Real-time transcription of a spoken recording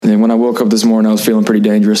And when I woke up this morning, I was feeling pretty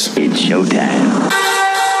dangerous. It's showtime.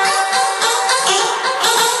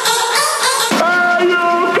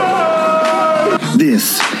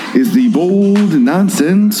 This is the Bold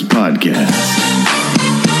Nonsense Podcast.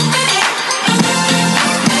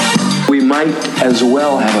 We might as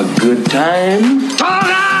well have a good time.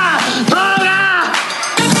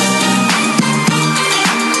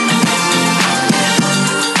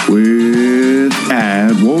 With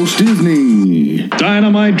at Walt Disney.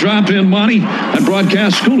 Dynamite drop-in money at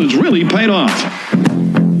broadcast school has really paid off.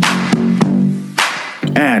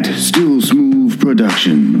 At Still Smooth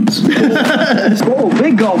Productions. Oh,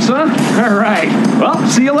 big gulps, huh? All right. Well,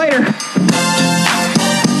 see you later.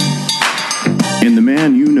 And the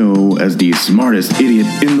man you know as the smartest idiot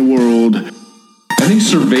in the world. I think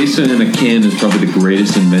cerveza in a can is probably the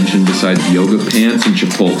greatest invention besides yoga pants and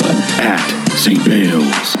Chipotle. At St.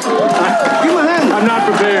 Bale's. I'm not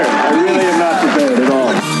prepared. I really am not prepared at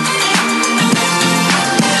all.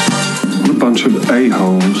 A bunch of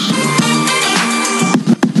a-holes.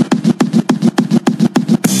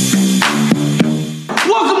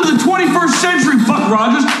 Welcome to the 21st century, Buck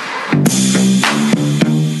Rogers.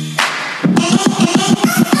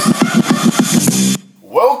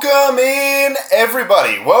 Welcome in,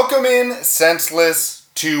 everybody. Welcome in, Senseless,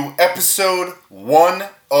 to episode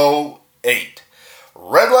 108.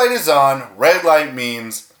 Red light is on. Red light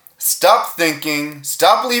means stop thinking,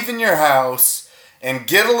 stop leaving your house, and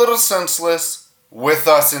get a little senseless with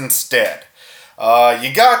us instead.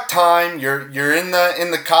 You got time. You're in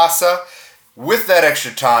the casa. With that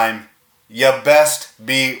extra time, you best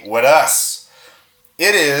be with us.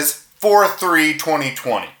 It is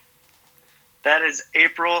 4/3/2020. That is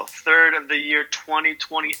April 3rd of the year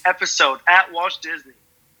 2020 episode at Walt Disney.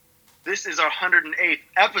 This is our 108th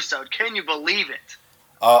episode. Can you believe it?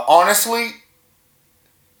 Honestly,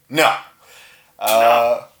 no.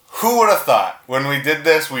 Who would have thought when we did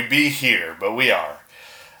this we'd be here, but we are.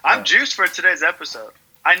 I'm juiced for today's episode.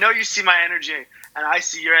 I know you see my energy, and I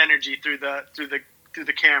see your energy through the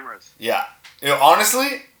cameras. Yeah.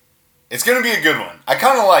 Honestly, it's going to be a good one. I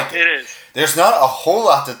kind of like it. It is. There's not a whole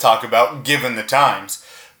lot to talk about given the times,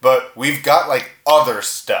 but we've got other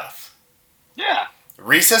stuff. Yeah.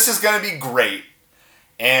 Recess is going to be great,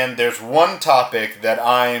 and there's one topic that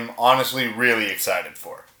I'm honestly really excited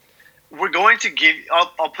for. We're going to give...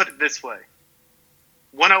 I'll put it this way.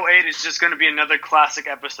 108 is just going to be another classic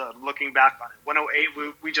episode, looking back on it.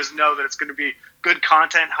 108, we just know that it's going to be good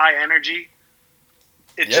content, high energy.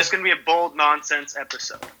 It's just going to be a bold nonsense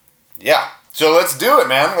episode. Yeah. So let's do it,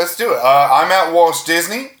 man. Let's do it. I'm at Walt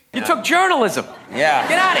Disney. You took journalism. Yeah.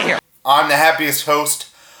 Get out of here. I'm the happiest host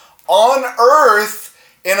on Earth,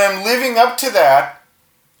 and I'm living up to that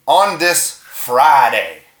on this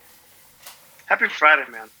Friday. Happy Friday,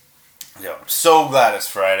 man. Yo, I'm so glad it's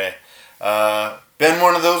Friday. Been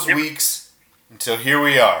one of those weeks until here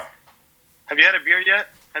we are. Have you had a beer yet?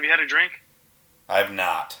 Have you had a drink? I've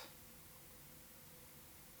not.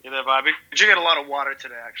 You're there, Bobby. Did you get a lot of water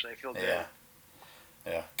today, actually? I feel good.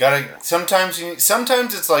 Yeah. Sometimes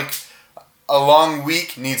it's like a long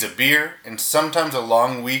week needs a beer, and sometimes a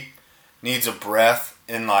long week needs a breath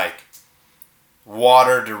and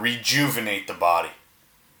water to rejuvenate the body.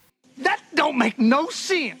 That don't make no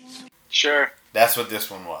sense. Sure. That's what this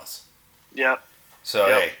one was. Yep. So,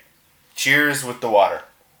 hey, cheers with the water.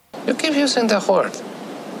 You keep using the word.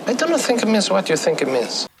 I don't think it means what you think it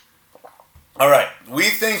means. All right. We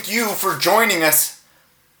thank you for joining us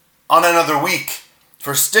on another week,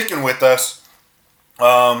 for sticking with us,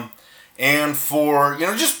 and for,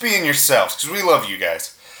 just being yourselves, because we love you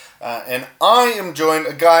guys. And I am joined,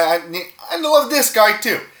 a guy, I love this guy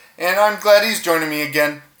too, and I'm glad he's joining me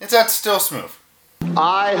again. It's at Still Smooth.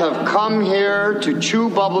 I have come here to chew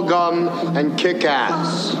bubblegum and kick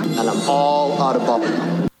ass, and I'm all out of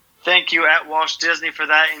bubblegum. Thank you, at Walt Disney, for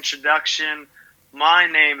that introduction. My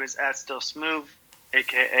name is at Still Smooth,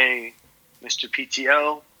 a.k.a. Mr.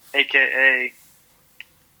 PTO, a.k.a.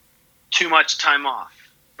 Too much time off.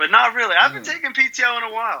 But not really. I haven't taken PTO in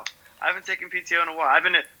a while.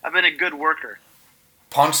 I've been a good worker.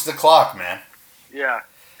 Punch the clock, man. Yeah.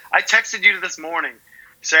 I texted you this morning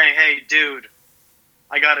saying, hey, dude,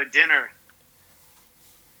 I got a dinner.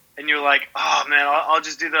 And you're like, oh, man, I'll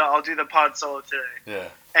do the pod solo today. Yeah.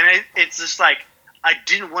 And it's just like, I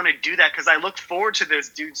didn't want to do that because I look forward to this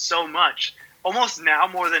dude so much. Almost now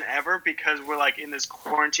more than ever because we're in this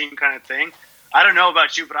quarantine kind of thing. I don't know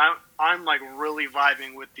about you, but I'm really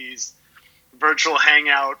vibing with these virtual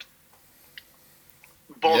hangout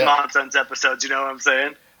bold nonsense episodes, you know what I'm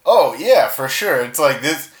saying? Oh, yeah, for sure. It's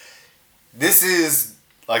this is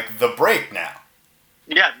the break now.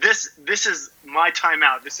 Yeah, this is my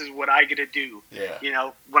timeout. This is what I get to do. Yeah. You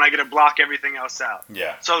know, when I get to block everything else out.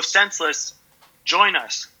 Yeah. So Senseless, join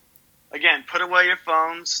us. Again, put away your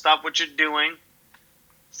phones. Stop what you're doing.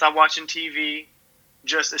 Stop watching TV.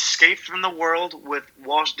 Just escape from the world with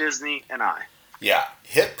Walt Disney and I. Yeah.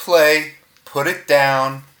 Hit play, put it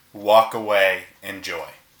down, walk away, enjoy.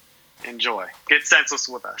 Enjoy. Get senseless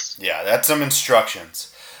with us. Yeah, that's some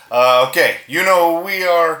instructions. Okay, you know who we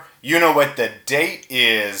are. You know what the date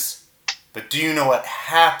is. But do you know what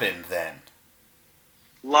happened then?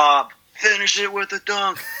 Lob. Finish it with a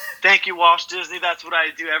dunk. Thank you, Walt Disney. That's what I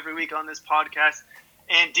do every week on this podcast.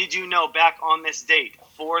 And did you know, back on this date,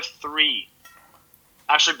 4/3,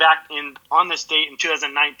 actually on this date in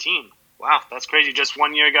 2019. Wow, that's crazy. Just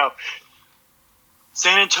 1 year ago.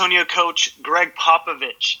 San Antonio coach Greg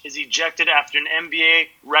Popovich is ejected after an NBA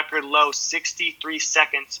record low 63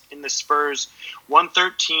 seconds in the Spurs'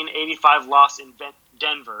 113-85 loss in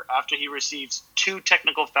Denver after he receives 2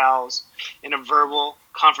 technical fouls in a verbal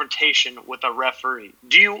confrontation with a referee.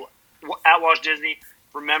 Do you, at Walt Disney,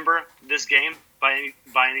 remember this game by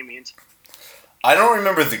any means? I don't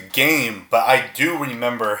remember the game, but I do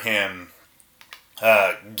remember him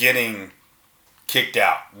getting kicked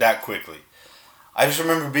out that quickly. I just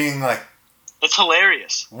remember being like, it's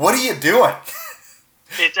hilarious. What are you doing?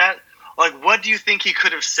 What do you think he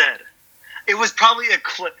could have said? It was probably a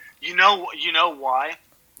clip. You know why?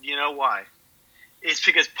 You know why? It's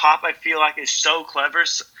because Pop, I feel like, is so clever.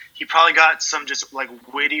 So he probably got some just like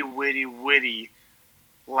witty,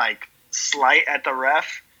 like slight at the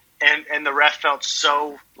ref. And the ref felt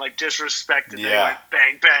so like disrespected. Yeah. They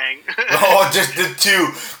went bang, bang. Oh, just the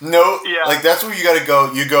two. No, yeah. Like that's where you got to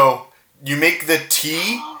go. You make the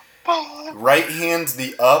T, right hand's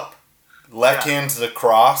the up, left hand's the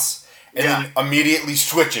cross, and then immediately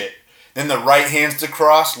switch it. Then the right hand's the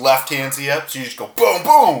cross, left hand's the up, so you just go boom,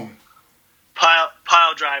 boom.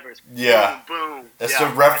 Pile drivers. Yeah. Boom, boom. That's the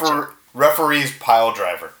referee's pile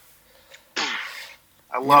driver.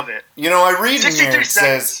 I love it. You know, I read in here, it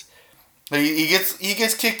says he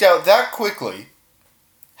gets kicked out that quickly,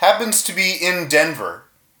 happens to be in Denver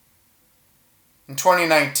in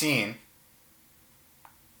 2019.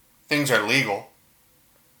 Things are legal.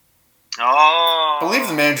 Oh. I believe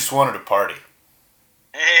the man just wanted to party.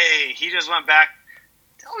 Hey, he just went back.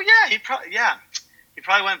 Oh, yeah. He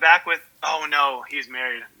probably went back with... Oh, no. He's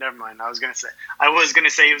married. Never mind. I was going to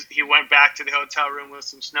say he went back to the hotel room with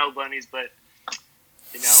some snow bunnies, but,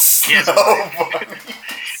 you know, he has a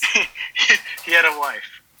wife. He had a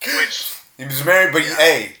wife. Which... He was married, but,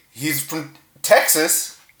 hey, he's from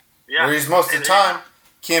Texas, where he's most of the time.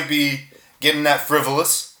 Can't be getting that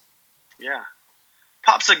frivolous. Yeah.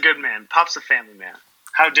 Pop's a good man. Pop's a family man.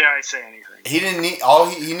 How dare I say anything? He didn't need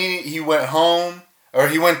he needed. He went home, or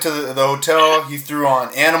he went to the hotel. He threw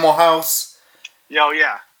on Animal House. Yo,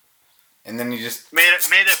 yeah. And then he just made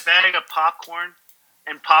a bag of popcorn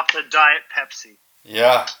and popped a Diet Pepsi.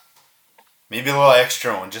 Yeah. Maybe a little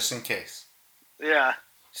extra one just in case. Yeah.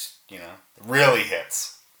 Just, really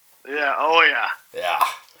hits. Yeah. Oh yeah. Yeah.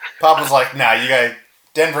 Pop was like, "Nah, you guys,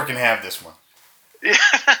 Denver can have this one." Yeah.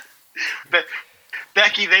 But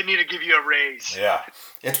Becky, they need to give you a raise. Yeah,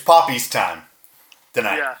 it's Poppy's time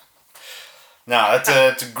tonight. Yeah. No,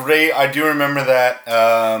 it's a great. I do remember that.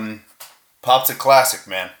 Pop's a classic,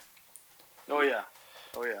 man. Oh yeah.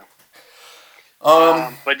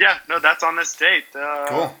 But yeah, no, that's on this date.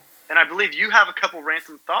 Cool. And I believe you have a couple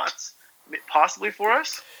random thoughts, possibly for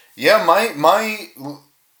us. Yeah, my.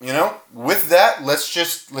 With that, let's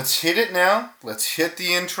hit it now. Let's hit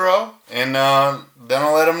the intro, and then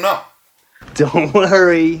I'll let them know. Don't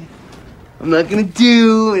worry. I'm not gonna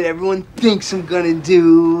do what everyone thinks I'm gonna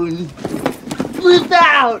do. Flip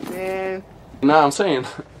out, man. No, I'm saying,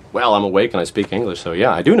 well, I'm awake and I speak English, so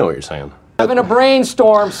yeah, I do know what you're saying. Having a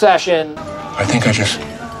brainstorm session. I think I just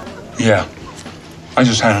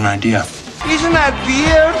had an idea. Isn't that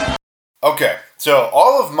weird? Okay, so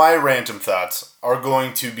all of my random thoughts are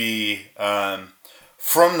going to be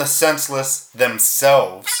from the Senseless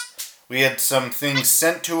themselves. We had some things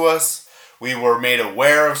sent to us. We were made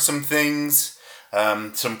aware of some things,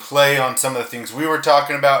 some play on some of the things we were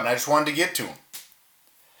talking about, and I just wanted to get to them.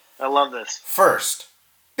 I love this. First,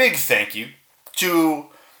 big thank you to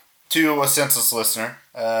a Senseless listener,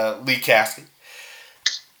 Lee Caskey.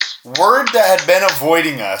 Word that had been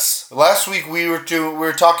avoiding us. Last week we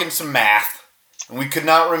were talking some math, and we could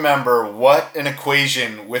not remember what an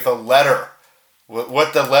equation with a letter,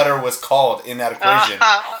 what the letter was called in that equation.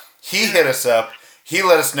 He hit us up. He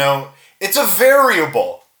let us know it's a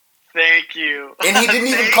variable. Thank you. And he didn't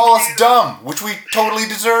even call us dumb, which we totally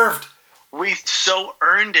deserved. We so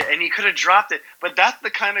earned it, and he could have dropped it. But that's the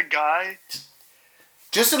kind of guy.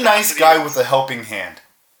 Just a nice guy with a helping hand.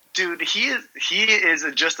 Dude, he is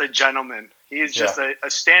just a gentleman. He is just a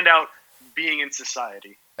standout being in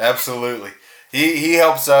society. Absolutely. He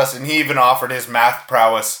helps us, and he even offered his math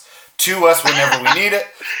prowess to us whenever we need it.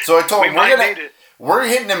 So I told him we're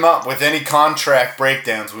hitting him up with any contract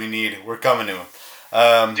breakdowns we need. We're coming to him.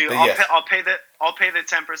 Dude, I'll pay the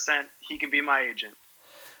 10%. He can be my agent.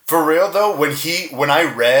 For real though, when I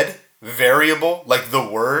read variable, like the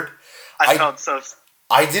word, I felt so.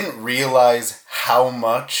 I didn't realize how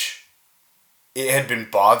much it had been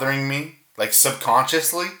bothering me, like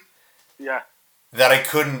subconsciously. Yeah. That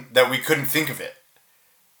we couldn't think of it.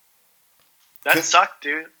 That sucked,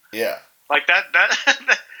 dude. Yeah. Like that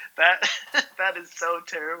is so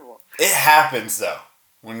terrible. It happens though.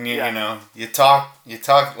 When you talk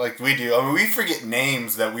like we do. I mean, we forget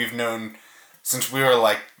names that we've known since we were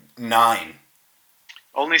like 9.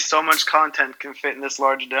 Only so much content can fit in this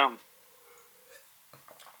large dome.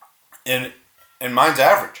 And mine's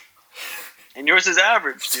average. And yours is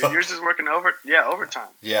average, dude. So, yours is working overtime.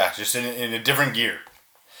 Yeah, just in a different gear.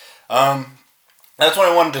 That's what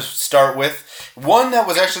I wanted to start with. One that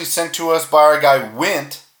was actually sent to us by our guy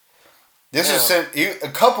Wint. This was sent a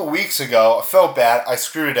couple weeks ago. I felt bad. I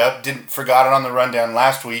screwed it up. Forgot it on the rundown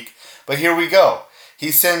last week. But here we go.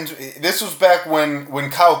 This was back when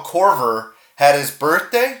Kyle Korver had his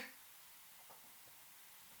birthday.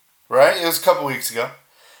 Right? It was a couple weeks ago.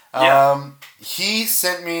 Yeah. He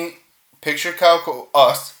sent me picture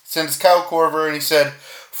sent us Kyle Korver, and he said,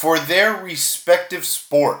 for their respective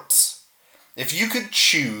sports, if you could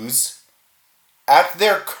choose at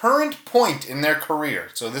their current point in their career,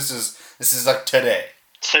 so this is like today.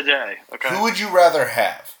 Today, okay. Who would you rather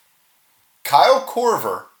have? Kyle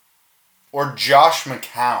Korver or Josh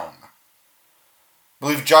McCown? I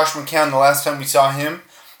believe Josh McCown, the last time we saw him,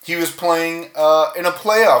 he was playing in a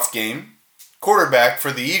playoff game, quarterback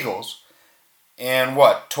for the Eagles, and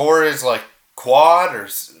tore his quad or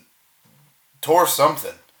tore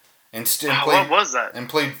something, and played. What was that? And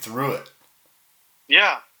played through it.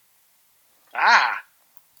 Yeah.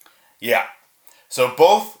 Yeah. So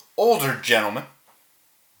both older gentlemen.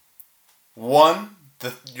 One,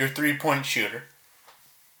 your 3-point shooter.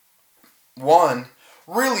 One,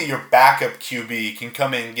 really your backup QB can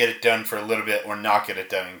come in and get it done for a little bit or not get it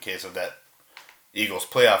done in case of that Eagles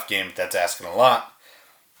playoff game. That's asking a lot.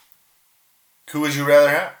 Who would you rather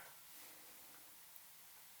have?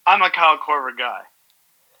 I'm a Kyle Korver guy.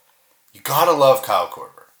 You gotta love Kyle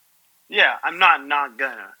Korver. Yeah, I'm not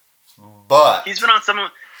gonna. But he's been on some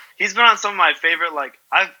of my favorite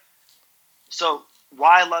So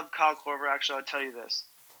why I love Kyle Korver, actually, I'll tell you this,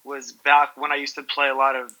 was back when I used to play a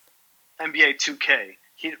lot of NBA 2K.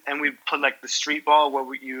 And we played the street ball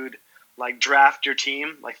where you'd draft your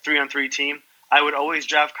team, 3-on-3 team. I would always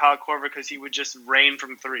draft Kyle Korver because he would just rain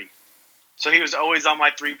from 3. So he was always on my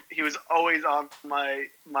 3. He was always on my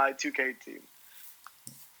 2K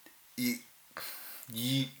team.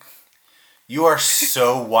 You are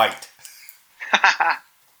so white.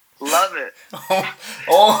 Love it.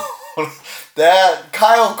 That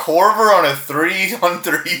Kyle Korver on a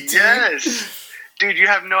 3-on-3 team. Yes, dude, you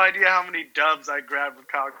have no idea how many dubs I grabbed with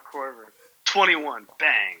Kyle Korver. 21,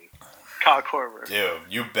 bang, Kyle Korver. Dude,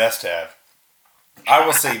 you best have. I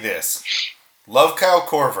will say this: love Kyle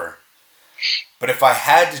Korver, but if I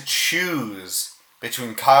had to choose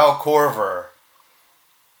between Kyle Korver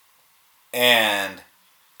and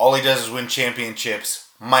all he does is win championships,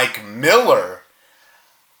 Mike Miller,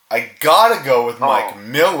 I gotta go with Mike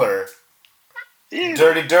Miller. Ew.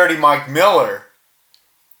 Dirty Mike Miller.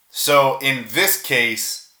 So in this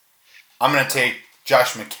case, I'm gonna take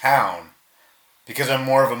Josh McCown because I'm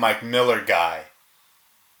more of a Mike Miller guy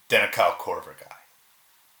than a Kyle Korver guy.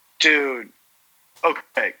 Dude,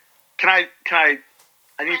 okay. Can I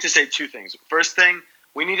need to say 2 things. First thing,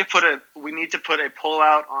 we need to put a poll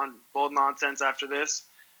out on Bold Nonsense after this.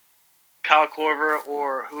 Kyle Korver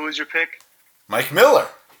or who is your pick? Mike Miller.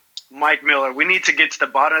 Mike Miller. We need to get to the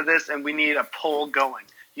bottom of this, and we need a poll going.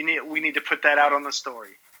 We need to put that out on the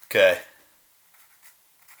story. Okay.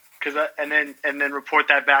 And then report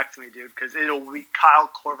that back to me, dude. Because it'll be Kyle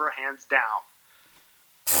Korver hands down.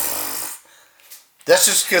 That's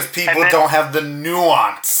just because people don't have the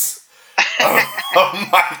nuance of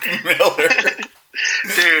Mike Miller.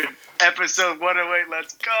 Dude, episode 108,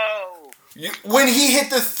 let's go. When he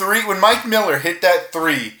hit the 3, when Mike Miller hit that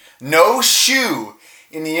 3, no shoe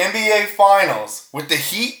in the NBA Finals with the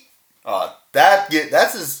Heat,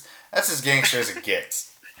 that's as gangster as it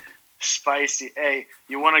gets. Spicy. Hey,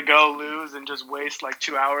 you want to go lose and just waste like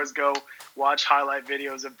 2 hours? Go watch highlight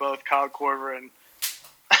videos of both Kyle Korver and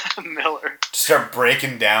Miller. Start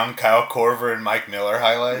breaking down Kyle Korver and Mike Miller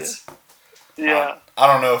highlights. Yeah. I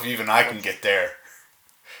don't know if even I can get there.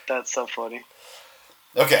 That's so funny.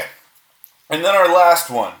 Okay. And then our last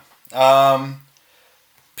one.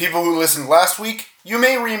 People who listened last week, you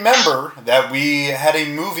may remember that we had a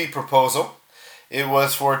movie proposal. It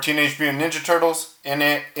was for Teenage Mutant Ninja Turtles, and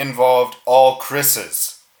it involved all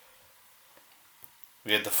Chris's.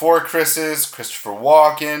 We had the 4 Chris's, Christopher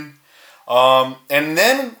Walken. And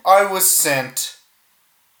then I was sent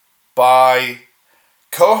by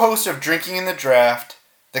co-host of Drinking in the Draft,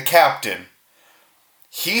 the captain.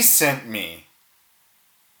 He sent me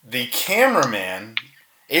the cameraman.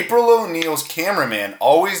 April O'Neil's cameraman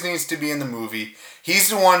always needs to be in the movie. He's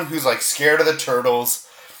the one who's like scared of the turtles.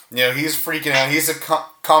 You know, he's freaking out. He's a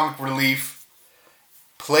comic relief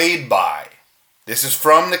played by, this is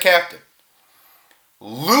from the captain,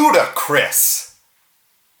 Ludacris.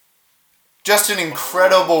 Just an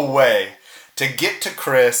incredible way to get to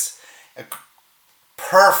Chris.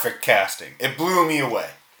 Perfect casting. It blew me away.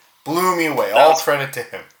 All credit to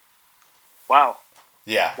him. Wow.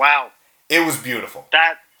 Yeah. Wow. It was beautiful.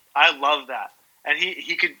 I love that. And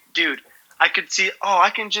he could, dude, I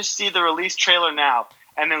can just see the release trailer now.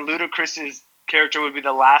 And then Ludacris's character would be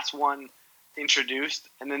the last one introduced.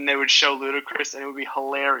 And then they would show Ludacris and it would be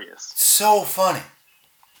hilarious. So funny.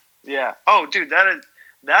 Yeah. Oh, dude,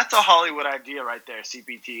 that's a Hollywood idea right there,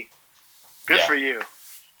 CPT. Good for you.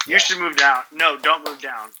 You should move down. No, don't move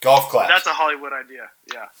down. Golf clap. That's a Hollywood idea.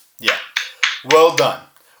 Yeah. Yeah. Well done.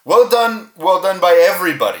 Well done by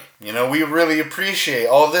everybody. You know, we really appreciate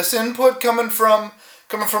all this input coming from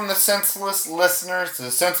the senseless listeners,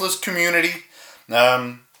 the senseless community.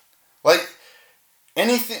 Like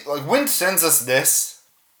anything, like Win sends us this.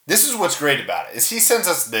 This is what's great about it, is he sends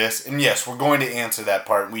us this, and yes, we're going to answer that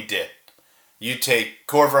part, and we did. You take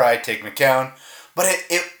Korver, I take McCown, but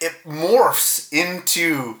it morphs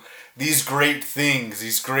into these great things,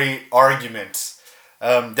 these great arguments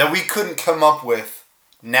that we couldn't come up with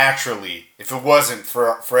naturally if it wasn't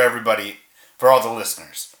for everybody, for all the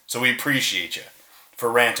listeners. So we appreciate you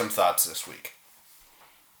for Random Thoughts this week.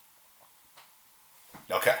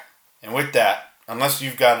 Okay, and with that, unless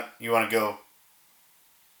you want to go.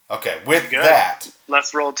 Okay, with that,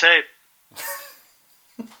 let's roll tape.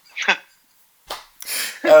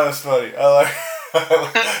 That was funny.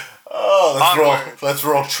 Let's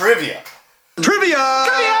roll trivia. Trivia,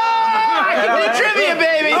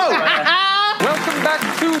 baby. Welcome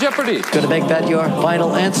back to Jeopardy! Gonna make that your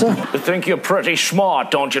final answer? You think you're pretty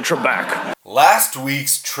smart, don't you, Trebek? Last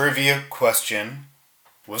week's trivia question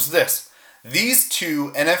was this. These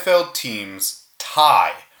 2 NFL teams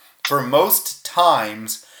tie for most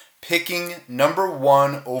times picking number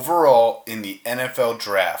 1 overall in the NFL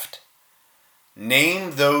draft.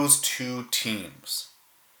 Name those 2 teams.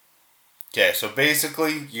 Okay, so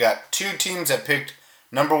basically you got 2 teams that picked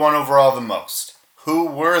number 1 overall the most. Who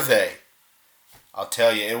were they? I'll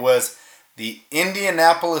tell you, it was the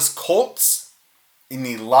Indianapolis Colts and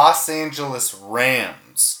the Los Angeles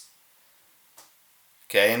Rams.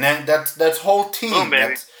 Okay, and that's whole team.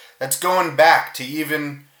 That's going back to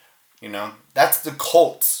even, that's the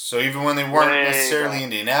Colts. So even when they weren't necessarily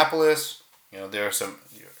Indianapolis, there are some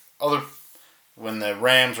other, when the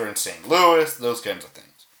Rams were in St. Louis, those kinds of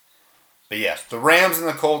things. But yes, the Rams and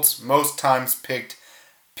the Colts most times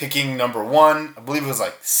picking number 1. I believe it was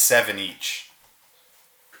like 7 each.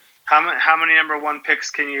 How many number 1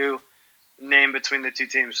 picks can you name between the 2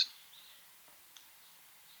 teams?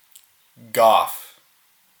 Goff.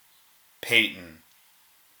 Peyton.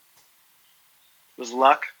 Was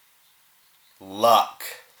Luck?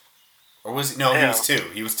 Or was he? No, he was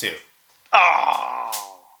 2. He was 2. Oh.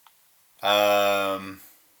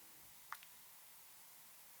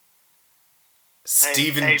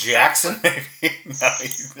 Steven Jackson, maybe? No,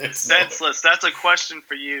 senseless. That's a question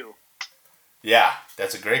for you. Yeah,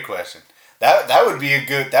 that's a great question. That would be a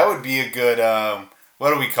good.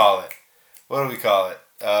 What do we call it?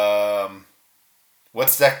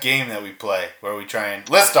 What's that game that we play where we try and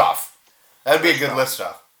list off? That would be a good list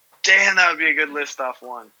off. Damn, that would be a good list off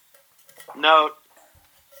one. Note.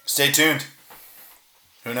 Stay tuned.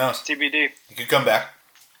 Who knows? TBD. You could come back.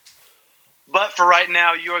 But for right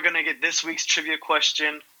now, you are going to get this week's trivia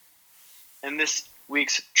question. And this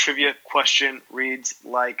week's trivia question reads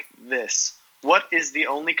like this. What is the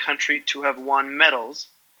only country to have won medals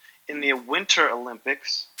in the Winter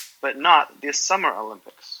Olympics, but not the Summer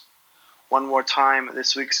Olympics? One more time,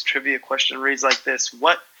 this week's trivia question reads like this.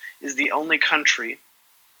 What is the only country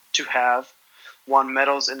to have won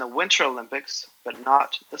medals in the Winter Olympics, but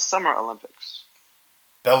not the Summer Olympics?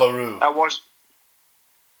 Belarus.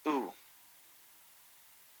 Ooh.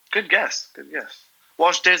 Good guess.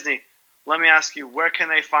 Walt Disney, let me ask you, where can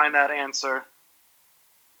they find that answer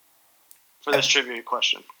for this trivia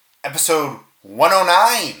question? Episode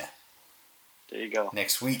 109. There you go.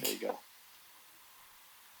 Next week. There you go.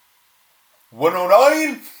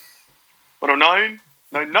 109? 109?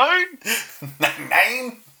 99?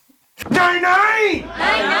 99? 99!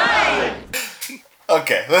 99!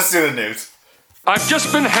 Okay, let's do the news. I've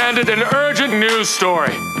just been handed an urgent news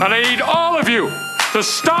story, and I need all of you to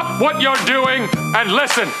stop what you're doing and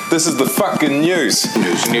listen. This is the fucking news.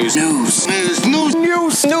 News.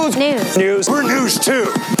 We're news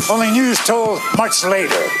too. Only news told much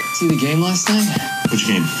later. See the game last night? Which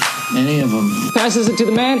game? Any of them. Passes it to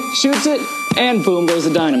the man, shoots it, and boom goes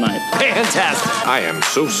the dynamite. Fantastic. I am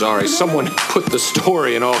so sorry. Someone put the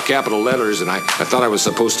story in all capital letters, and I thought I was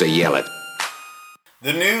supposed to yell it.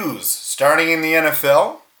 The news, starting in the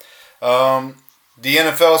NFL. The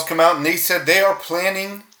NFL has come out and they said they are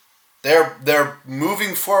planning, they're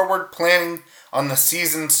moving forward, planning on the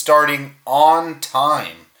season starting on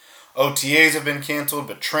time. OTAs have been canceled,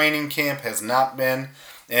 but training camp has not been.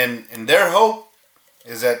 And their hope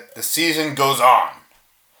is that the season goes on.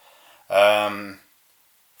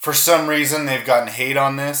 For some reason, they've gotten hate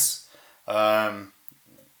on this. Do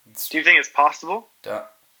you think it's possible?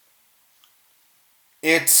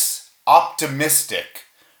 It's optimistic,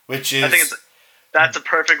 which is... I think that's a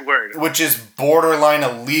perfect word. Which is borderline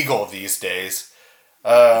illegal these days.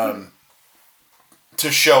 To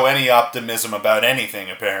show any optimism about anything,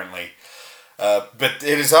 apparently. But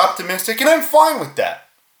it is optimistic, and I'm fine with that.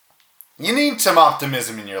 You need some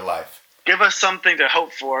optimism in your life. Give us something to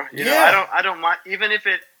hope for. You know, I don't mind, even if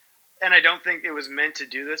it, and I don't think it was meant to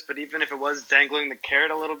do this, but even if it was dangling the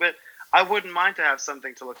carrot a little bit, I wouldn't mind to have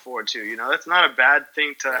something to look forward to. You know, that's not a bad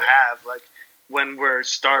thing to have, like, when we're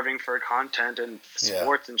starving for content and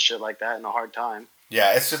sports and shit like that in a hard time.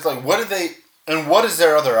 Yeah, it's just like, what is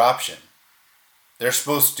their other option? They're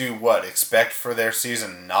supposed to, expect for their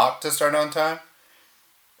season not to start on time?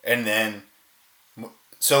 And then,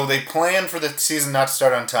 so they plan for the season not to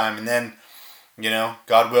start on time, and then,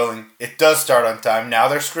 God willing, it does start on time. Now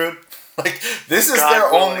they're screwed. Like, this is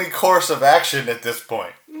their only course of action at this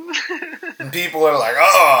point. And people are like,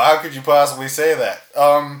 oh, how could you possibly say that?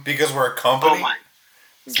 Because we're a company? Oh my.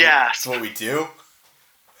 Gas. That's what we do?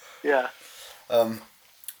 Yeah.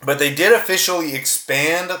 But they did officially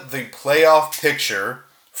expand the playoff picture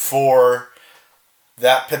for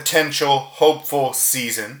that potential hopeful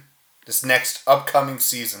season, this next upcoming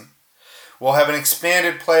season. We'll have an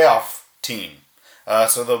expanded playoff team.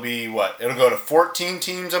 So there'll be, it'll go to 14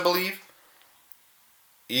 teams, I believe.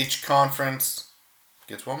 Each conference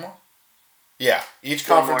gets one more? Yeah, each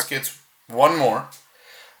conference gets one more.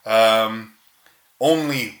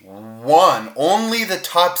 Only the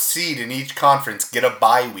top seed in each conference get a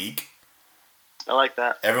bye week. I like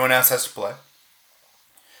that. Everyone else has to play.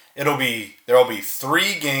 There'll be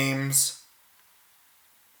 3 games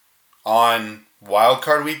on Wild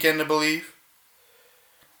Card Weekend, I believe.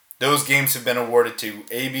 Those games have been awarded to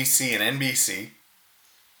ABC and NBC.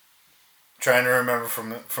 Trying to remember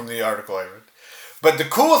from the article I read. But the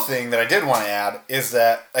cool thing that I did want to add is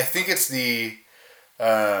that I think it's the...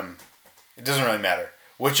 it doesn't really matter.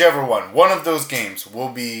 Whichever one of those games will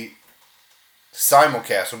be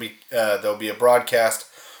simulcast. There'll be a broadcast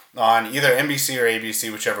on either NBC or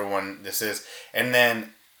ABC, whichever one this is. And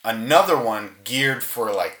then another one geared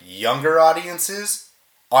for younger audiences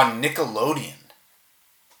on Nickelodeon.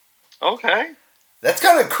 Okay. That's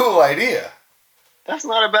kind of a cool idea. That's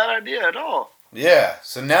not a bad idea at all. Yeah,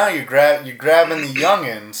 so now you're grabbing the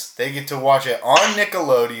youngins. They get to watch it on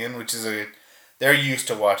Nickelodeon, which is they're used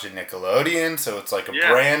to watching Nickelodeon, so it's like a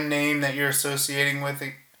brand name that you're associating with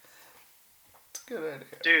it. It's a good idea.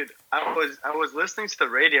 Dude, I was listening to the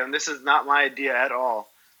radio, and this is not my idea at all.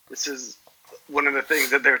 This is one of the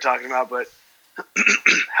things that they were talking about, but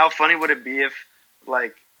how funny would it be if,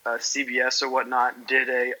 CBS or whatnot did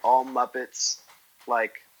a all Muppets,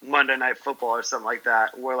 Monday Night Football or something like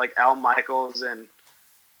that, where Al Michaels and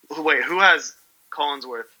who has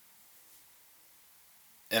Collinsworth?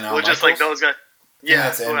 And Al Michaels? Just those guys. Yeah,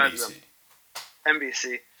 that's NBC.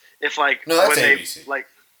 NBC. If no, that's ABC.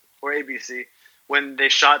 Or ABC. When they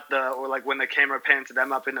shot when the camera panned to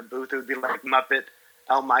them up in the booth, it would be Muppet,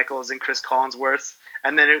 Al Michaels, and Chris Collinsworth,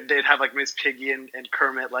 and then they'd have Miss Piggy and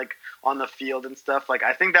Kermit on the field and stuff.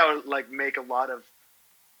 I think that would make a lot of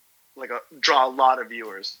draw a lot of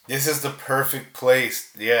viewers. This is the perfect place,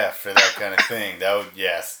 for that kind of thing. They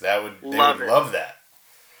would love that.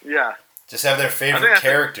 Yeah. Just have their favorite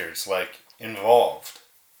characters, like, involved.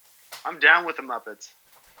 I'm down with the Muppets.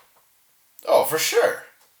 Oh, for sure.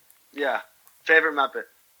 Yeah. Favorite Muppet?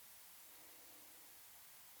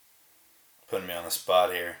 Putting me on the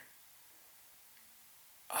spot here.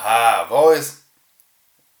 I've always...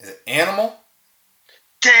 Is it Animal?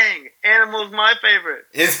 Dang! Animal's my favorite.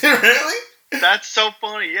 Is it really? That's so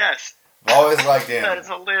funny, yes. I've always liked Animal. That is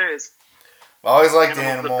hilarious. I've always liked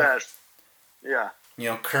Animal's Animal. the best. Yeah.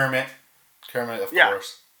 You know, Kermit. Kermit, of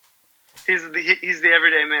course. He's the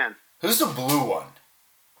everyday man. Who's the blue one?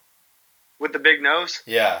 With the big nose?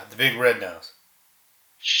 Yeah, the big red nose.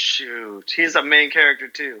 Shoot. He's a main character,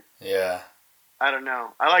 too. Yeah. I don't know.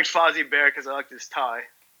 I liked Fozzie Bear because I liked his tie.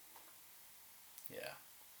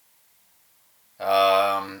 Who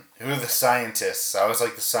are the scientists? I always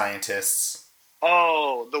like the scientists.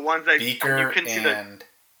 Oh, the ones that Beaker you couldn't see and...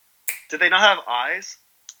 Did they not have eyes?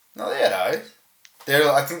 No, they had eyes.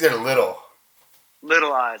 I think they're little.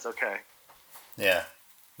 Little eyes, okay. Yeah.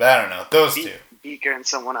 But I don't know. Those two. Beaker and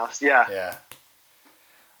someone else, yeah. Yeah.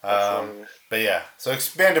 But yeah, so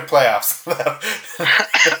expanded playoffs.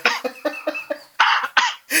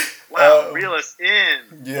 Wow, reel us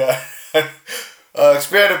in. Yeah.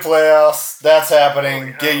 Expanded playoffs. That's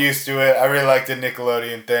happening. Get used to it. I really like the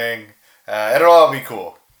Nickelodeon thing. It'll all be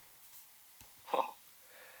cool.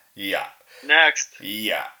 Yeah. Next.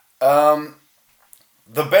 Yeah.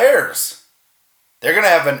 The Bears. They're going to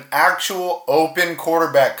have an actual open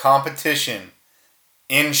quarterback competition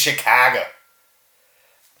in Chicago.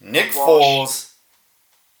 Nick Foles,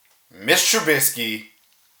 Mitch Trubisky.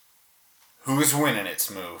 Who's winning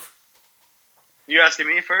its move? You asking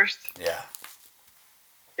me first? Yeah.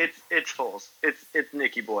 It's Foles. It's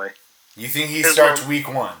Nicky boy. You think he starts week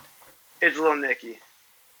 1? It's little Nicky.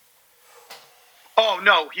 Oh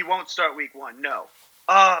no, he won't start week 1. No.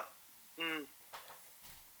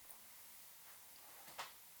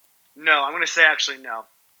 No, I'm gonna say actually no.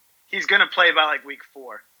 He's gonna play by like week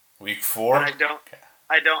 4. Week 4? But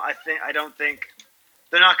I don't think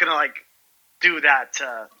they're not gonna like do that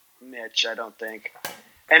to Mitch. I don't think.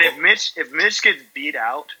 And if Mitch gets beat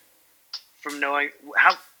out from knowing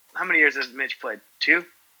how many years has Mitch played? 2?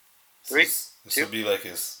 3? This will be like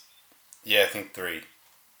his. Yeah, I think 3.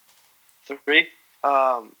 3.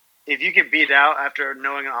 If you get beat out after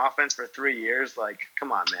knowing an offense for 3 years, like,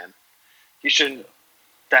 come on, man, you shouldn't.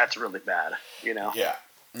 That's really bad, you know.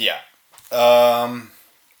 Yeah.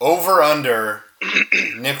 Over under.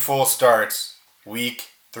 Nick Foles starts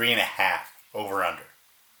week 3.5. Over under.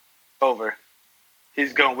 Over.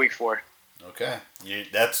 He's going week 4. Okay.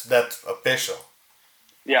 That's official.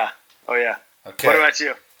 Yeah. Oh yeah. Okay. What about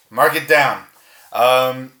you? Mark it down.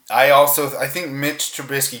 I think Mitch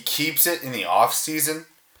Trubisky keeps it in the off season.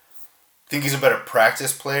 I think he's a better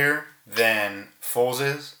practice player than Foles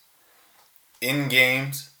is. In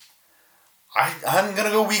games, I'm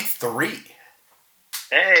gonna go week 3.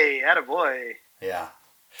 Hey, attaboy. Yeah.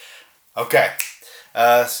 Okay.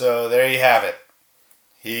 So there you have it.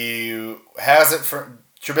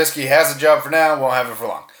 Trubisky has a job for now. Won't have it for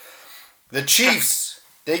long. The Chiefs,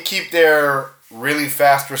 they keep their really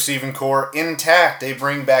fast receiving core intact. They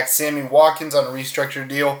bring back Sammy Watkins on a restructured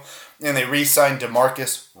deal, and they re-sign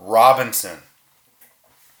Demarcus Robinson.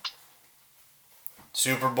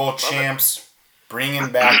 Super Bowl champs,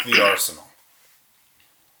 bringing back the arsenal.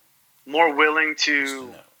 More willing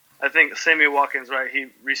to, I think Sammy Watkins, right? He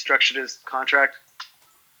restructured his contract.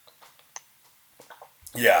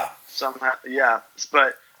 Yeah. Somehow, yeah.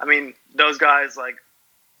 But I mean, those guys like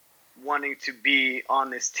wanting to be on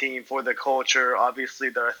this team for the culture. Obviously,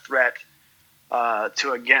 they're a threat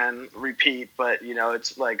to again repeat. But you know,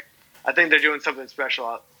 it's like I think they're doing something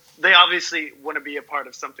special. They obviously want to be a part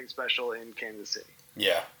of something special in Kansas City.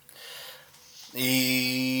 Yeah.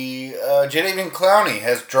 Jadeveon Clowney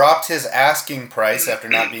has dropped his asking price after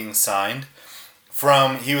not being signed.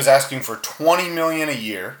 He was asking for $20 million a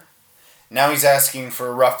year. Now he's asking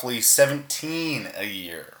for roughly $17 a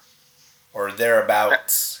year, or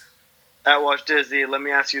thereabouts. At Watch Disney, let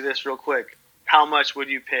me ask you this real quick: how much would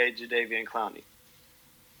you pay Jadeveon Clowney?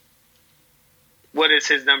 What is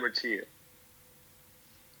his number to you?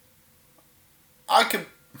 I could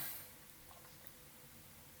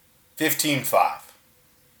 15.5.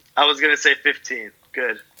 I was gonna say 15.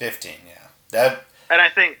 Good. 15, yeah. And I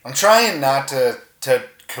think I'm trying not to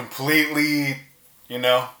completely,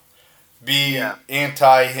 be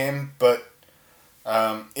anti him, but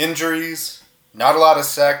injuries, not a lot of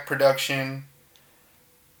sack production.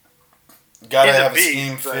 Gotta have a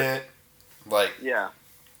scheme fit.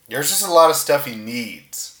 There's just a lot of stuff he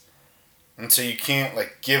needs, and so you can't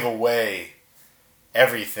give away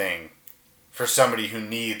everything for somebody who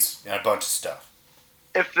needs a bunch of stuff.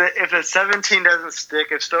 If the 17 doesn't stick,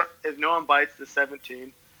 if no one bites the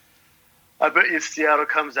 17, I bet you Seattle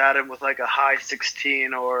comes at him with like a high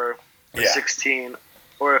 16 or a 16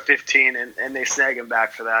 or a 15, and they snag him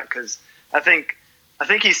back for that, because I think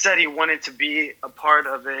he said he wanted to be a part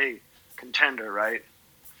of a contender, right?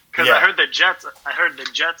 Because I heard the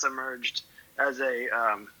Jets emerged as a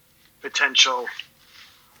potential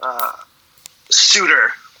suitor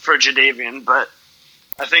for Jadeveon, but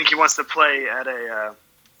I think he wants to play at a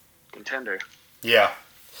contender. Yeah,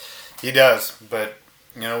 he does, but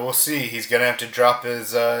we'll see. He's gonna have to drop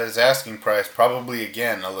his asking price probably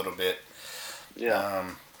again a little bit. Yeah.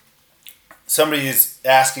 Somebody's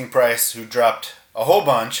asking price who dropped a whole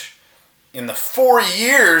bunch in the 4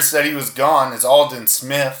 years that he was gone is Aldon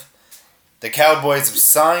Smith. The Cowboys have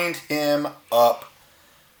signed him up.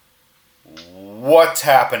 What's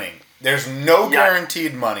happening? There's no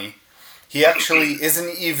guaranteed money. He actually he's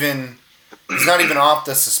not even off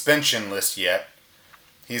the suspension list yet.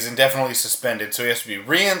 He's indefinitely suspended, so he has to be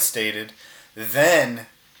reinstated. Then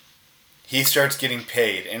he starts getting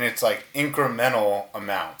paid, and it's like incremental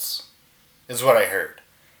amounts, is what I heard.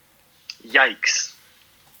 Yikes.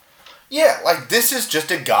 Yeah, like this is just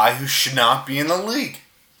a guy who should not be in the league.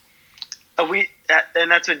 And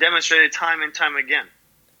that's been demonstrated time and time again.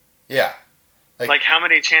 Yeah. Like how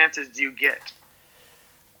many chances do you get?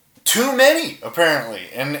 Too many, apparently.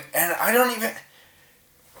 And I don't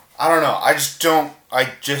know. I just don't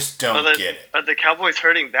get it. Are the Cowboys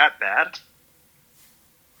hurting that bad?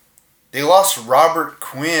 They lost Robert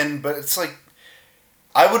Quinn, but it's like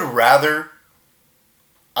I would rather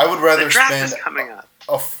the draft spend is coming up.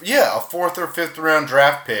 a 4th or 5th round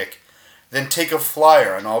draft pick than take a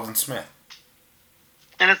flyer on Aldon Smith.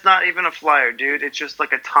 And it's not even a flyer, dude. It's just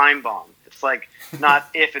like a time bomb. It's like not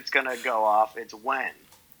if it's going to go off, it's when.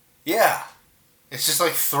 Yeah. It's just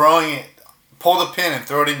like throwing it, pull the pin and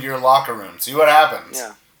throw it into your locker room. See what happens.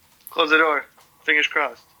 Yeah. Close the door. Fingers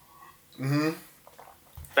crossed. Mm-hmm.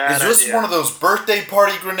 Bad Is this idea. one of those birthday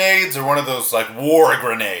party grenades or one of those like war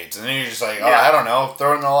grenades? And then you're just like, I don't know,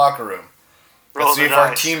 throw it in the locker room. Let's see if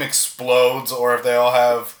our team explodes or if they all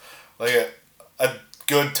have like a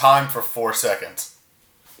good time for 4 seconds.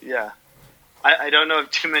 Yeah, I don't know if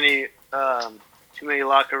too many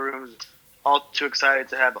locker rooms all too excited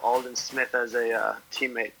to have Aldon Smith as a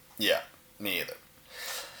teammate. Yeah, me either.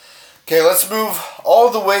 Okay, let's move all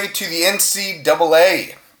the way to the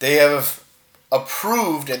NCAA. They have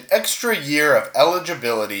approved an extra year of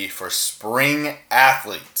eligibility for spring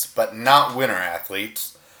athletes, but not winter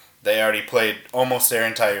athletes. They already played almost their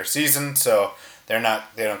entire season, so they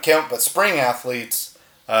don't count. But spring athletes,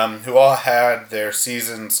 who all had their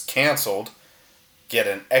seasons canceled, get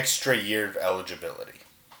an extra year of eligibility.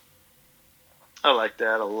 I like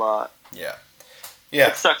that a lot. Yeah.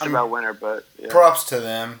 It sucks about winter, but yeah. Props to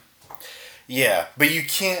them. Yeah, but you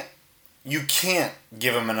can't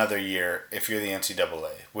give them another year if you're the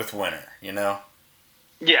NCAA with winter,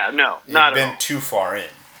 Yeah, no, not at all. You've been too far in.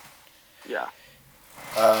 Yeah.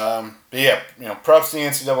 But yeah, props to the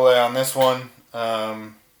NCAA on this one.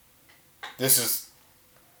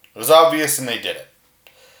 It was obvious and they did it.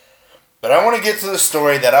 But I want to get to the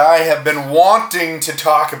story that I have been wanting to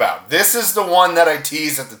talk about. This is the one that I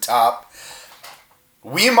teased at the top.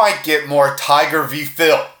 We might get more Tiger v.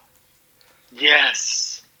 Phil.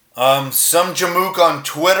 Yes. Some jamook on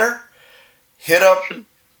Twitter hit up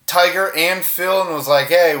Tiger and Phil and was like,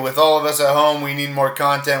 hey, with all of us at home, we need more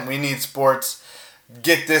content. We need sports.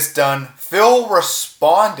 Get this done. Phil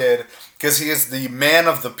responded because he is the man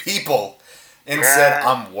of the people and said,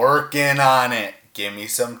 I'm working on it. Give me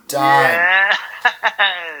some time. Yes.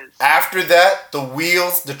 After that,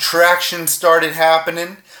 the traction started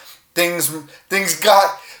happening. Things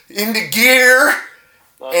got into gear.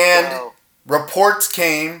 Reports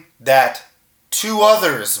came that 2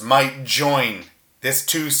 others might join this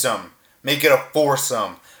twosome. Make it a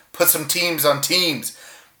foursome. Put some teams on teams.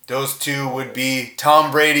 Those 2 would be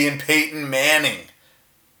Tom Brady and Peyton Manning.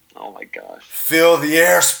 Oh my gosh. Fill the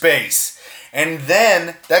airspace. And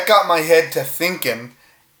then that got my head to thinking,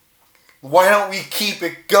 why don't we keep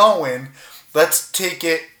it going? Let's take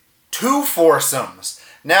it 2 foursomes.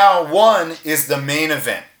 Now 1 is the main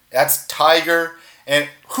event. That's Tiger and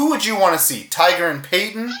who would you want to see? Tiger and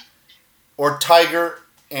Peyton? Or Tiger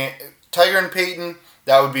and Peyton,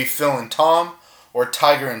 that would be Phil and Tom, or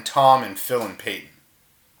Tiger and Tom and Phil and Peyton?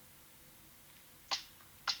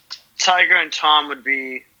 Tiger and Tom would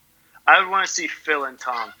be... I would want to see Phil and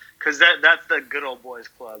Tom, because that's the good old boys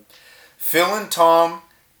club. Phil and Tom,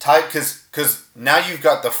 because now you've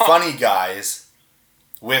got the funny guys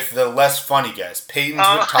with the less funny guys. Peyton's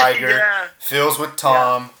with Tiger, Phil's with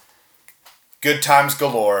Tom. Good times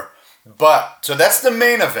galore. But so that's the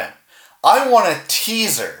main event. I want a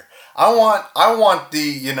teaser. I want the,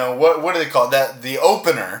 you know, what do they call that? The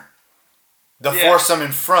opener. The foursome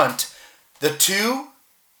in front. The two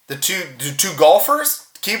golfers,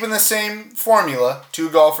 keeping the same formula. 2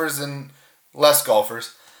 golfers and less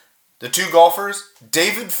golfers. The 2 golfers,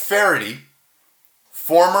 David Feherty,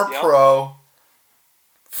 former pro,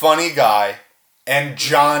 funny guy, and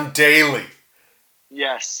John Daly.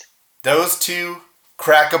 Yes. Those 2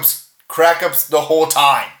 crack ups the whole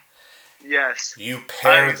time. Yes. You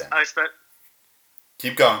pair them.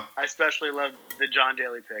 Keep going. I especially love the John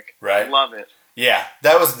Daly pick. Right. Love it. Yeah,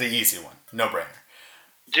 that was the easy one. No brainer.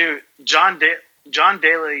 Dude, John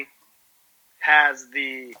Daly has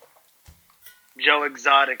the Joe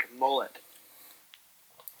Exotic mullet.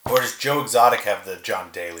 Or does Joe Exotic have the John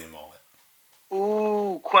Daly mullet?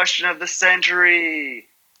 Ooh, question of the century.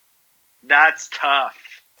 That's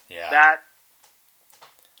tough. Yeah.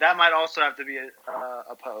 That might also have to be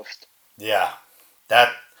a post. Yeah.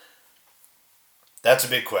 That's a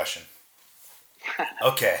big question.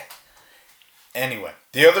 Okay. Anyway,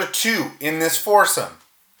 the other 2 in this foursome,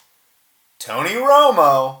 Tony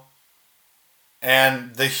Romo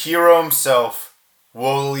and the hero himself,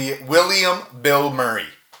 William Bill Murray.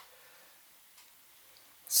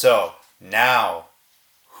 So, now,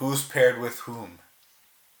 who's paired with whom?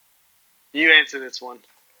 You answer this one.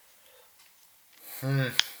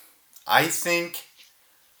 I think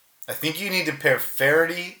you need to pair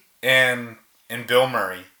Feherty and Bill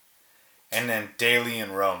Murray, and then Daly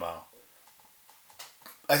and Romo.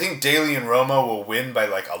 I think Daly and Romo will win by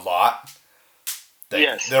like a lot.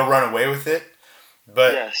 They'll run away with it.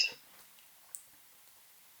 But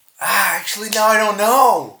actually, no, I don't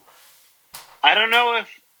know. I don't know if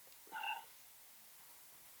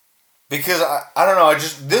because I don't know.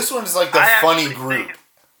 This one is like the funny group.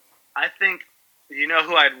 I think you know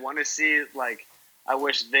who I'd want to see. Like I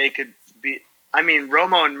wish they could be. I mean,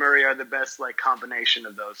 Romo and Murray are the best like combination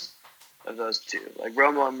of those 2. Like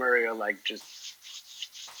Romo and Murray are like just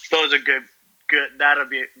those are good. That would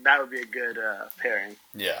be a good pairing.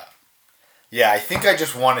 Yeah. I think I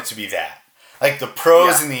just want it to be that, like the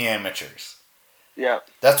pros and the amateurs. Yeah.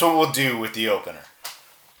 That's what we'll do with the opener.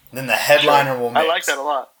 And then the headliner will mix. I like that a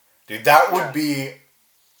lot. Dude, that would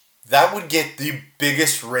get the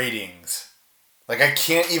biggest ratings. Like I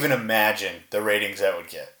can't even imagine the ratings that would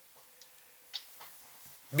get.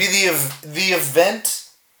 Be the event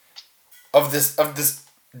of this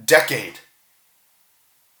decade.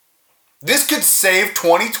 This could save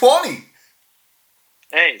 2020.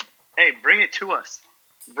 Hey, bring it to us.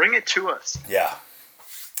 Bring it to us. Yeah.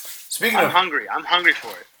 I'm hungry. I'm hungry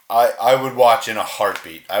for it. I would watch in a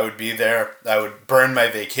heartbeat. I would be there. I would burn my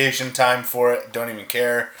vacation time for it. Don't even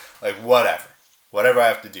care. Like, whatever. Whatever I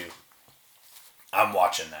have to do. I'm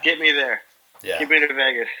watching that. Get me there. Yeah. Get me to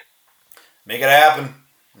Vegas. Make it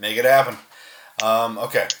happen.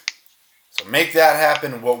 Okay. So make that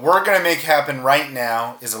happen. What we're going to make happen right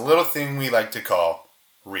now is a little thing we like to call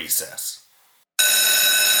recess.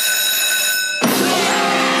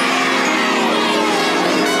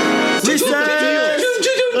 Let's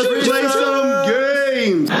play some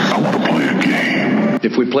games. I want to play a game.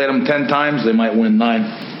 If we played them 10 times, they might win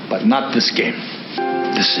 9. But not this game.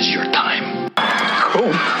 This is your time.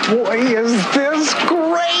 Oh boy, is this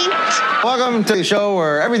great! Welcome to the show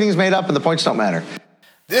where everything's made up and the points don't matter.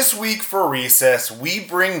 This week for recess, we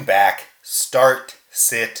bring back Start,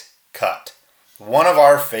 Sit, Cut. One of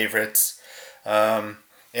our favorites. And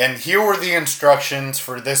here were the instructions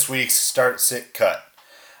for this week's Start, Sit, Cut.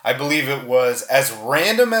 I believe it was as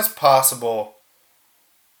random as possible,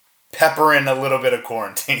 pepper in a little bit of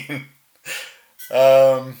quarantine.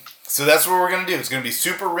 So that's what we're going to do. It's going to be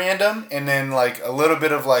super random and then like a little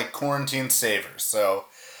bit of like quarantine savers. So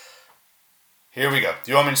here we go.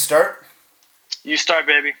 Do you want me to start? You start,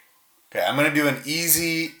 baby. Okay, I'm going to do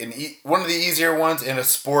one of the easier ones and a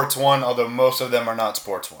sports one, although most of them are not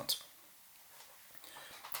sports ones.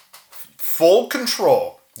 Full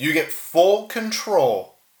control. You get full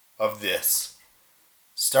control of this.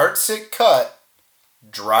 Start, sit, cut,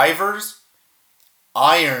 drivers,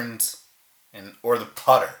 irons, or the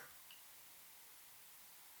putter.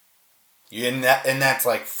 And that's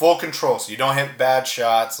like full control, so you don't hit bad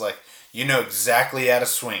shots. Like you know exactly how to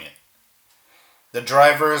swing it. The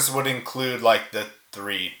drivers would include like the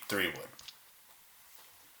three wood.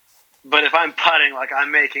 But if I'm putting, like I'm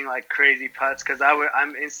making like crazy putts, because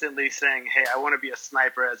I'm instantly saying, hey, I want to be a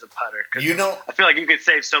sniper as a putter. You don't. I feel like you could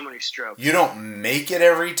save so many strokes. You don't make it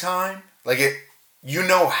every time. Like you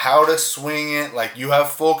know how to swing it. Like, you have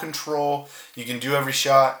full control. You can do every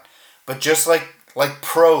shot. But just like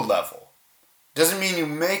pro level. Doesn't mean you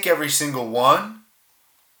make every single one.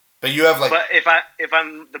 But you have like... But if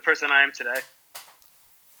I'm the person I am today...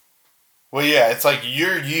 Well, yeah, it's like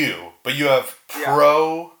you're you. But you have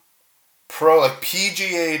pro, like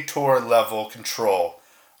PGA Tour level control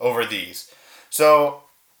over these. So,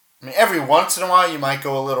 I mean, every once in a while you might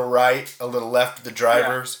go a little right, a little left with the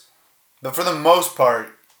drivers. Yeah. But for the most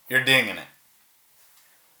part, you're dinging it.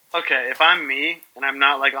 Okay, if I'm me and I'm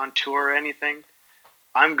not like on tour or anything,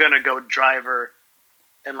 I'm going to go driver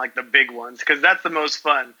and like the big ones because that's the most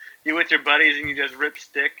fun. You with your buddies and you just rip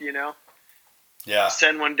stick, you know? Yeah.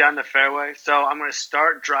 Send one down the fairway. So I'm going to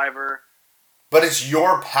start driver. But it's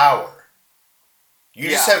your power. You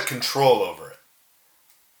just have control over it.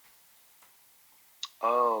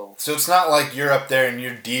 Oh. So it's not like you're up there and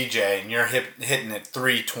you're DJ and you're hitting at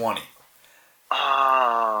 320.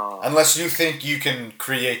 Oh. Unless you think you can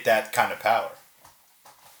create that kind of power.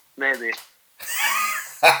 Maybe.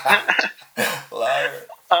 Liar.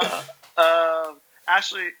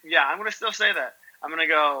 Actually, yeah, I'm going to still say that. I'm going to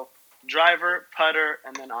go driver, putter,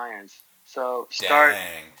 and then irons. So start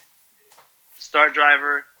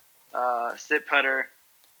driver, sit putter,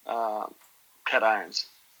 cut irons.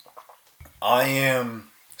 I am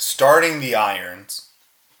starting the irons,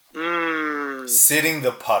 sitting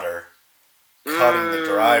the putter, cutting the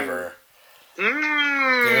driver. Dude,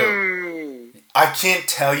 I can't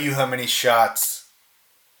tell you how many shots.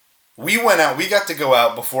 We got to go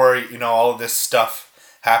out before, all of this stuff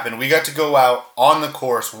happened. We got to go out on the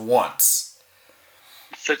course once.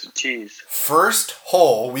 Such a tease. First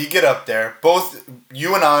hole, we get up there. Both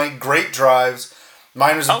you and I, great drives.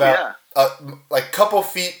 Mine was about like couple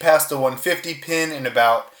feet past the 150 pin and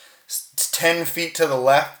about 10 feet to the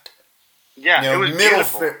left. Yeah, it was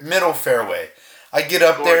beautiful. Middle fairway. I get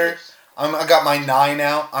up there. I got my 9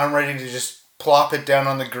 out. I'm ready to just plop it down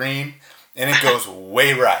on the green, and it goes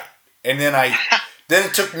way right. And then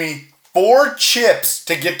it took me 4 chips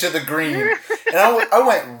to get to the green, and I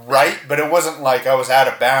went right, but it wasn't like I was out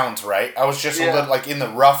of bounds right. I was just a little, like in the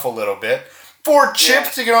rough a little bit. 4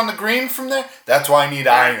 chips to get on the green from there. That's why I need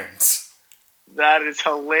irons. That is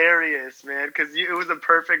hilarious, man, because it was a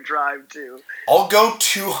perfect drive too. I'll go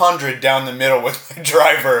 200 down the middle with my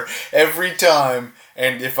driver every time,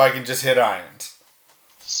 and if I can just hit irons.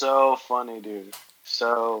 So funny, dude.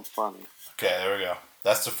 So funny. Okay, there we go.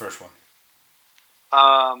 That's the first one.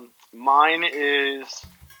 Mine is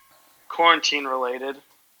quarantine related.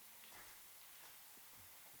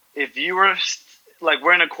 If you were, like,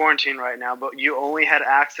 we're in a quarantine right now, but you only had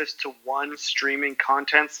access to one streaming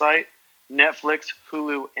content site, Netflix,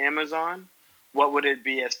 Hulu, Amazon, what would it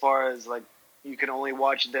be as far as, like, you can only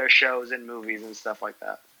watch their shows and movies and stuff like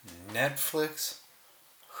that? Netflix,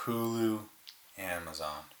 Hulu,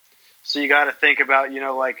 Amazon. So you got to think about,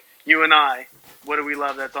 like, you and I, what do we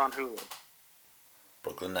love that's on Hulu?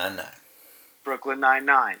 Brooklyn Nine-Nine. Brooklyn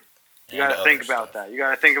Nine-Nine. You got to think about that. You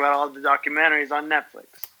got to think about all the documentaries on Netflix.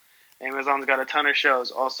 Amazon's got a ton of shows,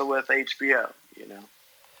 also with HBO,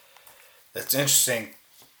 That's interesting.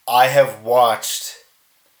 I have watched,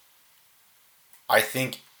 I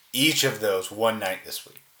think, each of those one night this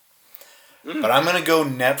week. But I'm going to go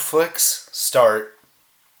Netflix, start.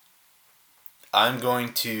 I'm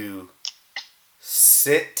going to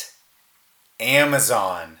sit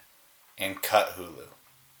Amazon and cut Hulu.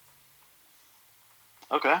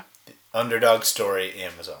 Okay. Underdog Story,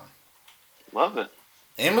 Amazon. Love it.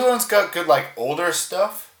 Amazon's got good, like, older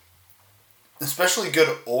stuff. Especially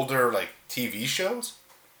good older, like, TV shows.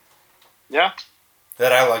 Yeah.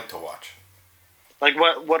 That I like to watch. Like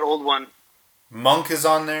what old one? Monk is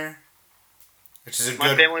on there. Which is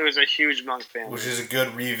My family was a huge Monk fan. Which is a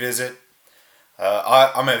good revisit.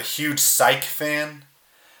 I'm a huge Psych fan.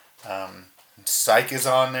 Psych is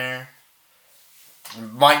on there.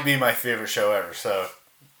 Might be my favorite show ever, so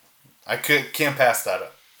I can't pass that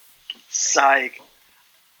up. Psych.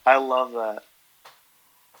 I love that.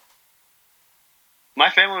 My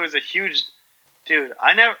family was a huge... Dude,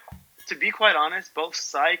 to be quite honest, both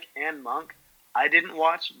Psych and Monk, I didn't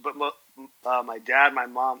watch, but my dad, my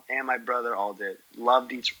mom, and my brother all did.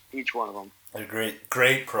 Loved each one of them. They're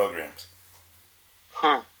great programs.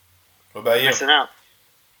 Huh. What about you? Missing out.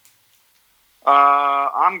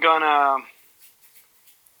 I'm gonna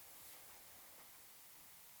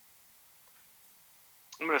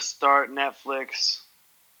start Netflix.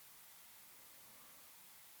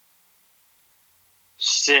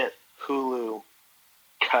 Sit Hulu.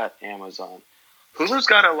 Cut Amazon. Hulu's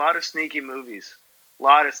got a lot of sneaky movies.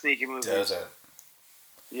 Does it?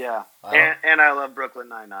 Yeah, and I love Brooklyn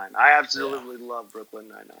Nine-Nine. I absolutely love Brooklyn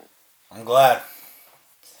Nine-Nine. I'm glad.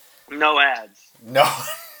 No ads. No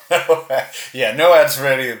ads for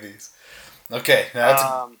any of these. Okay,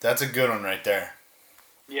 that's a good one right there.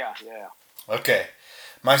 Yeah. Okay,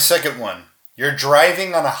 my second one. You're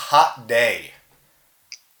driving on a hot day.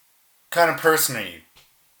 What kind of person are you?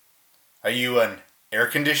 Are you an air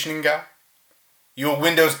conditioning guy? You a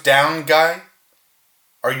windows down guy?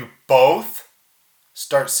 Are you both?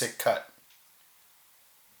 Start, sit, cut.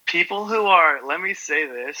 People who are, let me say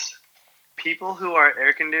this, people who are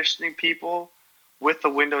air conditioning people with the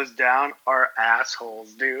windows down are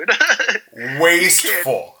assholes, dude.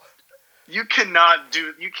 Wasteful. You can't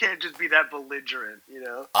just be that belligerent, you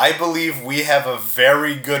know? I believe we have a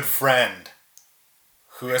very good friend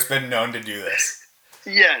who has been known to do this.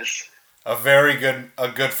 Yes. A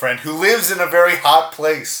good friend who lives in a very hot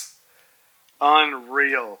place.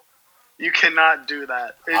 Unreal. You cannot do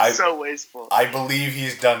that. It's so wasteful. I believe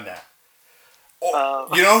he's done that.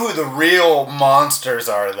 You know who the real monsters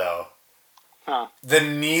are, though? Huh. The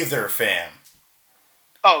neither fam.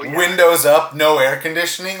 Oh, yeah. Windows up, no air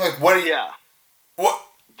conditioning? Like, what are you... Yeah. What?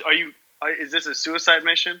 Is this a suicide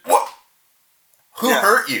mission? What? Who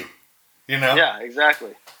hurt you? You know? Yeah,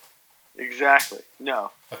 exactly.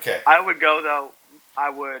 No. Okay. I would go, though,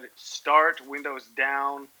 I would start, windows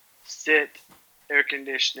down, sit, air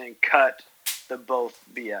conditioning, cut, the both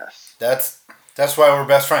BS. That's why we're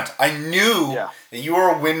best friends. I knew that you were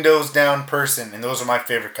a windows down person, and those are my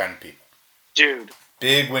favorite kind of people. Dude.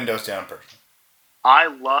 Big windows down person.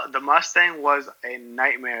 The Mustang was a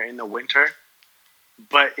nightmare in the winter,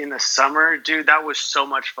 but in the summer, dude, that was so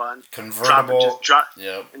much fun. Convertible.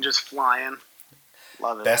 And just flying.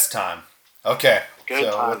 Love it. Best time. Okay.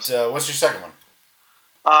 Good times. What's your second one?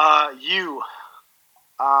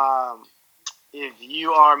 If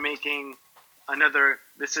you are making another,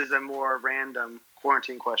 this is a more random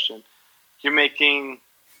quarantine question. You're making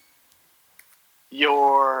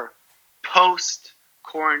your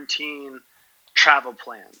post-quarantine travel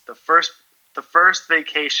plan. The first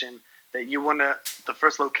vacation that you the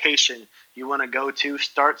first location you want to go to,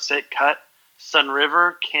 start, sit, cut, Sun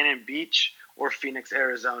River, Cannon Beach, or Phoenix,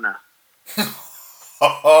 Arizona.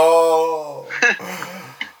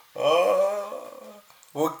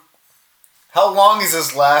 Well, how long is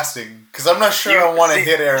this lasting? Because I'm not sure I want to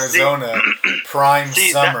hit Arizona prime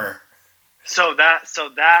summer. So that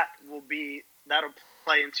that'll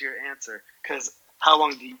play into your answer. Because how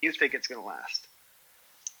long do you think it's going to last?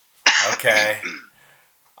 Okay,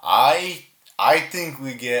 I think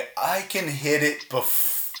I can hit it before.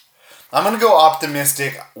 I'm gonna go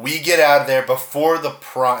optimistic. We get out of there before the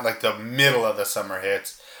prime, like the middle of the summer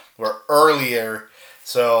hits. We're earlier,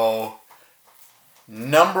 so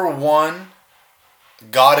number one,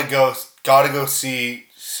 gotta go see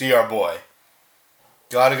our boy.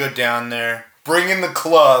 Gotta go down there, bring in the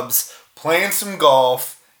clubs, playing some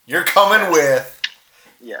golf. You're coming with.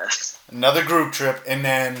 Yes. Another group trip, and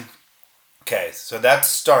then okay, so that's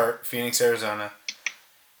start Phoenix, Arizona.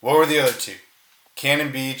 What were the other two?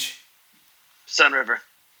 Cannon Beach. Sun River.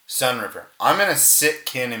 I'm going to sit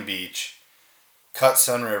Cannon Beach, cut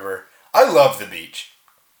Sun River. I love the beach.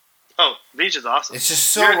 Oh, beach is awesome. It's just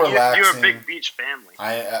so relaxing. You're a big beach family.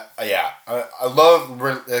 I love,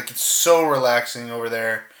 like, it's so relaxing over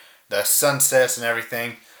there. The sunsets and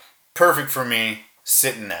everything. Perfect for me,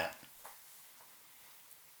 sitting that.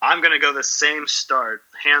 I'm going to go the same start,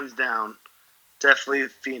 hands down. Definitely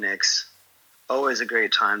Phoenix. Always a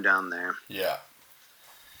great time down there. Yeah.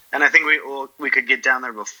 And I think we could get down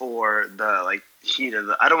there before the heat of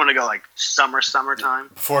the. I don't want to go summertime.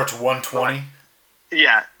 Before it's 120.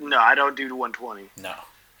 Yeah, no, I don't do 120.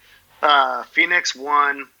 No. Phoenix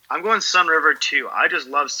 1. I'm going Sun River 2. I just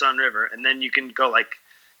love Sun River, and then you can go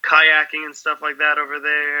kayaking and stuff like that over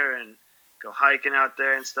there, and go hiking out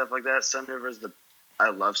there and stuff like that. Sun River's I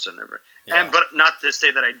love Sun River, yeah. But not to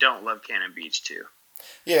say that I don't love Cannon Beach too.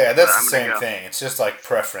 Yeah, that's the same thing. It's just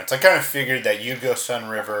preference. I kind of figured that you'd go Sun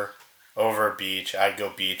River over beach. I'd go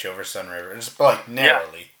beach over Sun River. Just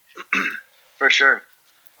narrowly. Yeah. For sure.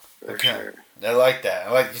 Sure. I like that.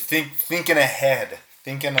 I like you thinking ahead,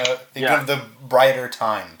 thinking of the brighter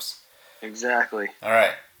times. Exactly. All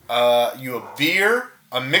right. You a beer,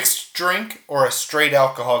 a mixed drink, or a straight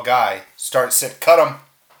alcohol guy? Start, sit, cut 'em.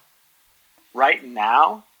 Right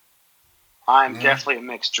now, I'm definitely a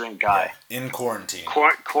mixed drink guy. Yeah, in quarantine.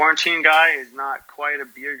 Quarantine guy is not quite a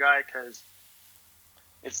beer guy because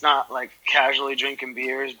it's not casually drinking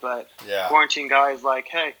beers, but quarantine guy is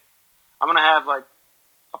hey, I'm going to have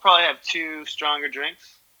I'll probably have 2 stronger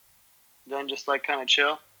drinks, then just kind of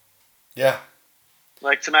chill. Yeah.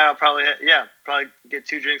 Like tonight, I'll probably get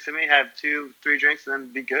 2 drinks in me, have 2-3 drinks, and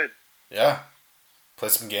then be good. Yeah. Play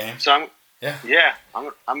some games. So Yeah. I'm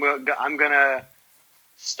gonna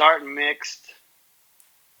start mixed.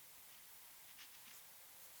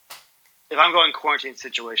 If I'm going quarantine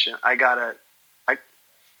situation, I gotta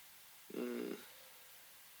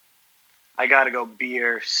go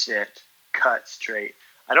beer, sit, cut, straight.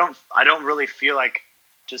 I don't really feel like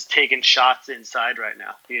just taking shots inside right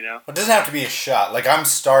now, you know? It doesn't have to be a shot. Like, I'm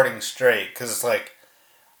starting straight because it's like,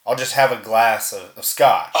 I'll just have a glass of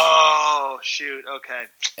scotch. Oh, shoot. Okay.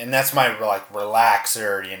 And that's my, like,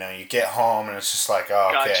 relaxer, you know? You get home and it's just like,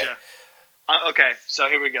 oh, okay. Gotcha. Okay, so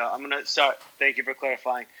here we go. I'm going to start. Thank you for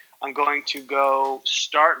clarifying. I'm going to go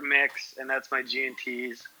start mix, and that's my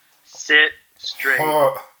G&Ts. Sit straight,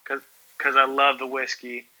 because I love the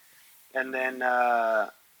whiskey. And then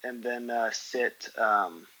sit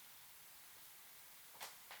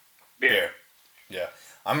beer. Yeah.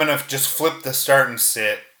 I'm going to just flip the start and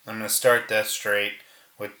sit. I'm going to start that straight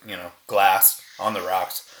with, glass on the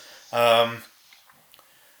rocks.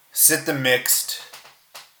 Sit the mixed.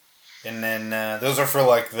 And then those are for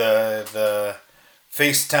like the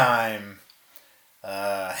FaceTime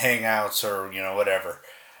hangouts or, whatever.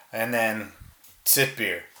 And then sit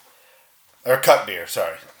beer. Or cut beer,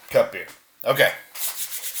 sorry. Cut beer. Okay.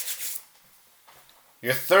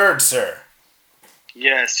 Your third, sir.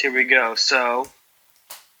 Yes, here we go. So,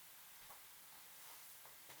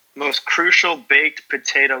 most crucial baked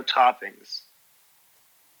potato toppings.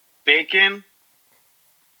 Bacon,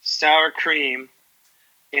 sour cream,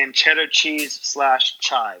 and cheddar cheese /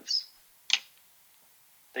 chives.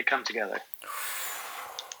 They come together.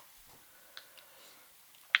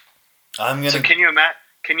 So can you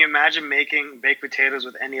imagine making baked potatoes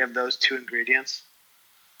with any of those 2 ingredients?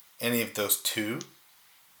 Any of those 2?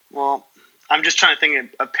 Well, I'm just trying to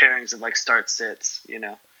think of pairings of like start sits, You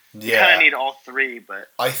kind of need all 3, but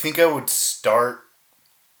I think I would start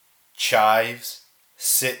chives,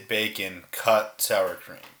 sit bacon, cut sour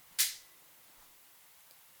cream.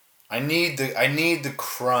 I need the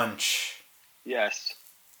crunch. Yes.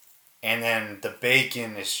 And then the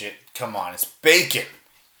bacon is shit. Come on, it's bacon.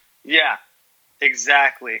 Yeah,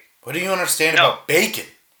 exactly. What do you understand about bacon?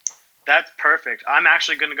 That's perfect. I'm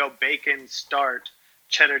actually going to go bacon, start,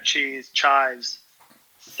 cheddar cheese, chives,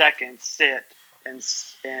 second, sit,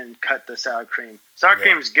 and cut the sour cream. Sour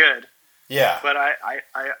cream is good. Yeah. But I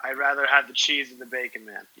rather have the cheese and the bacon,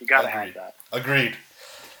 man. You got to have that. Agreed.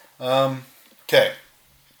 Okay.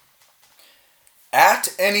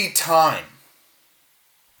 At any time.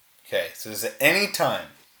 Okay, so this is at any time.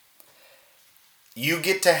 You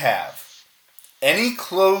get to have any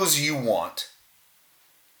clothes you want,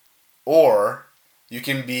 or you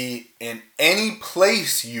can be in any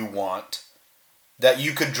place you want that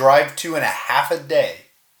you could drive to in a half a day,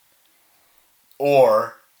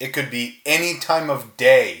 or it could be any time of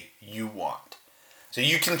day you want. So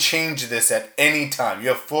you can change this at any time. You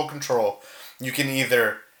have full control. You can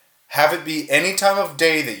either have it be any time of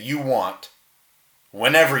day that you want,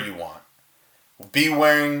 whenever you want, be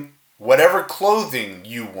wearing whatever clothing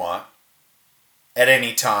you want at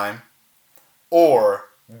any time, or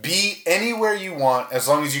be anywhere you want as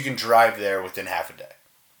long as you can drive there within half a day.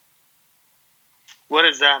 What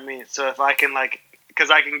does that mean? So if I can because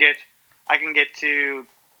I could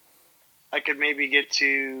maybe get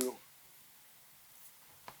to,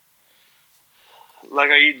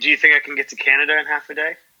 do you think I can get to Canada in half a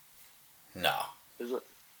day? No.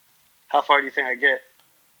 How far do you think I get?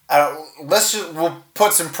 We'll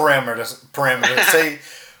put some parameters. Say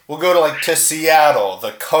we'll go to Seattle,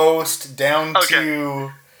 the coast, down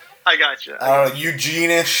to I gotcha.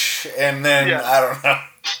 Eugene-ish, and then I don't know,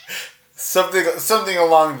 something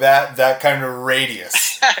along that kind of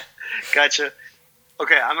radius. Gotcha.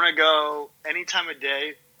 Okay, I'm gonna go any time of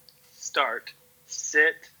day. Start,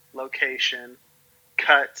 sit, location,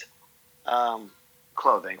 cut,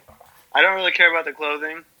 clothing. I don't really care about the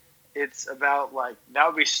clothing. It's about that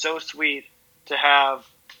would be so sweet to have,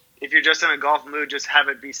 if you're just in a golf mood, just have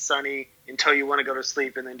it be sunny until you want to go to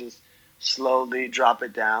sleep and then just slowly drop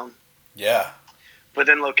it down. Yeah. But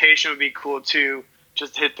then location would be cool too.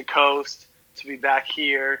 Just hit the coast, to be back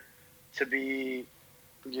here, to be,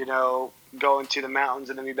 going to the mountains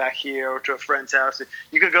and then be back here or to a friend's house.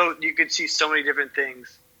 You could see so many different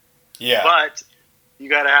things. Yeah. But you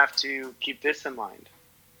gotta have to keep this in mind.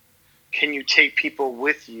 Can you take people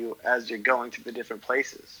with you as you're going to the different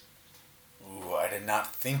places? Ooh, I did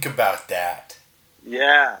not think about that.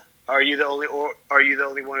 Yeah. Are you the only one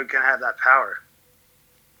who can have that power?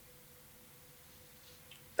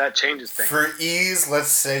 That changes things. For ease, let's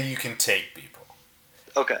say you can take people.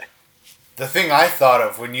 Okay. the thing I thought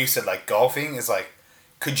of when you said like golfing is like,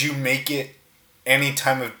 could you make it any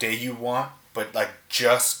time of day you want, but like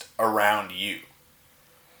just around you?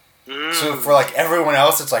 So for like everyone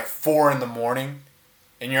else, it's like 4 a.m.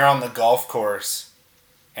 and you're on the golf course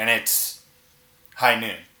and it's high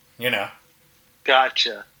noon, you know?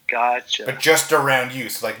 Gotcha. But just around you.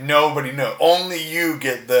 So like nobody knows. Only you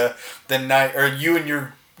get the night, or you and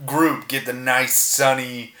your group get the nice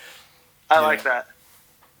sunny. I like that.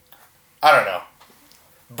 I don't know.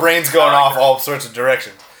 Brain's going off all sorts of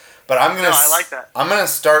directions. But I like that. I'm gonna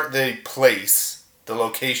start the place, the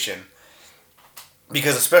location,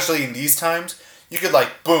 because especially in these times, you could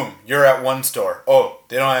like boom, you're at one store. Oh,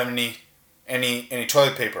 they don't have any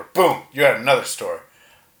toilet paper. Boom, you're at another store.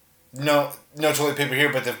 No toilet paper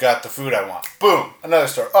here, but they've got the food I want. Boom, another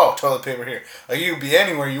store. Oh, toilet paper here. Like you could be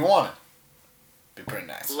anywhere you want it. Be pretty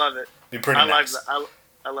nice. Love it. Be pretty nice. Like that.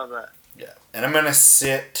 I love that. Yeah, and I'm gonna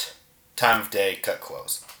sit time of day, cut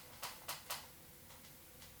clothes.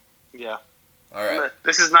 Yeah. All right.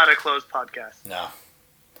 This is not a closed podcast. No.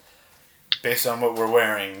 Based on what we're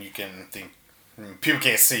wearing, you can think. People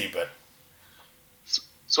can't see, but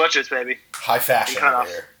sweatshirts, baby. High fashion over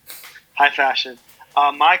here. High fashion.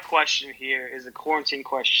 My question here is a quarantine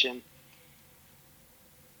question.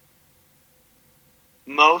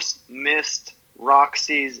 Most missed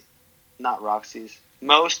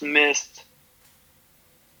Most missed.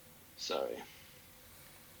 Sorry.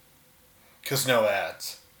 Because no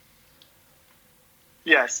ads.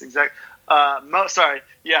 Yes, exactly. No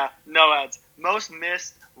ads. Most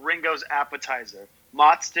missed Ringo's appetizer: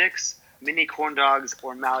 Mott Sticks, mini corn dogs,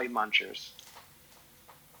 or Maui Munchers.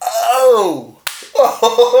 Oh,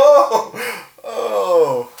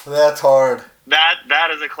 that's hard. That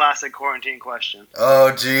is a classic quarantine question.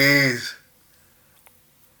 Oh, jeez.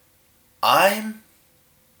 I'm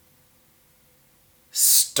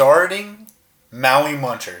starting Maui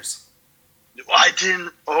Munchers. I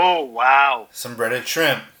didn't. Oh, wow. Some breaded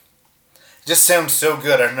shrimp. It just sounds so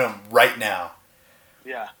good. I know right now.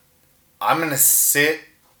 Yeah. I'm gonna sit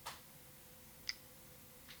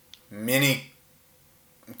mini.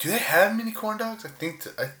 Do they have mini corn dogs? I think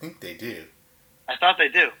they do. I thought they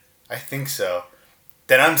do. I think so.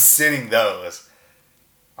 Then I'm sitting those.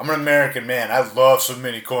 I'm an American man. I love some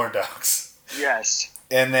mini corn dogs. Yes.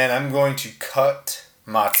 And then I'm going to cut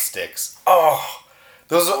Mott Sticks. Oh,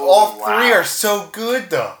 those are all three are so good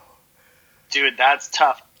though. Dude, that's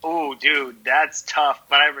tough. Oh, dude, that's tough,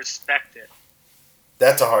 but I respect it.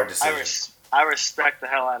 That's a hard decision. I respect the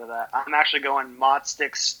hell out of that. I'm actually going Mott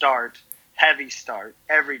Sticks start, heavy start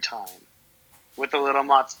every time, with the little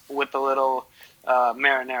marinara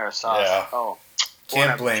sauce. Yeah. Oh,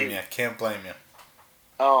 Can't blame you.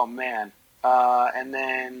 Oh man. And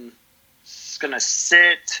then it's gonna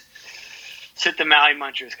sit the Maui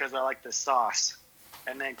Munchers because I like the sauce,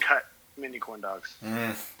 and then cut mini corn dogs.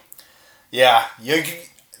 Yeah,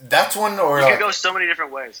 that's one. Or you could go so many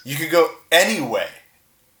different ways. You could go any way,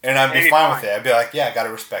 and I'd be fine with it. I'd be like, yeah, I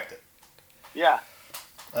gotta respect it. Yeah.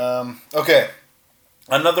 Okay.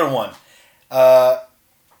 Another one.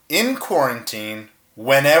 In quarantine,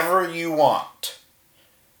 whenever you want,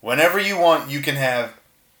 you can have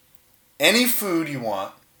any food you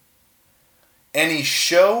want, any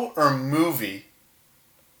show or movie,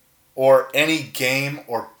 or any game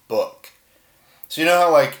or book. So you know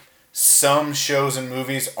how like some shows and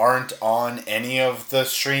movies aren't on any of the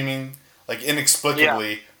streaming, like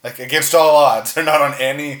inexplicably, like against all odds, they're not on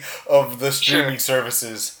any of the streaming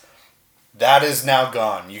services. That is now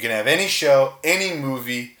gone. You can have any show, any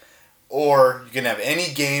movie, or you can have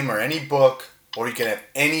any game or any book, or you can have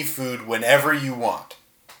any food whenever you want.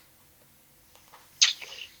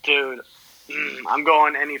 Dude, I'm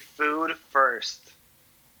going any food first.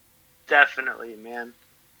 Definitely, man.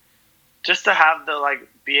 Just to have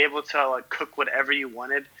be able to cook whatever you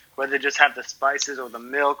wanted, whether just have the spices or the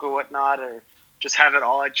milk or whatnot, or just have it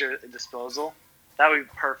all at your disposal. That would be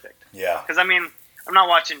perfect. Yeah. Because, I'm not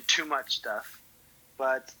watching too much stuff,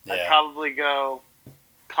 but I'd probably go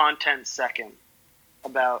content second.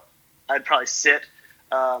 I'd probably sit,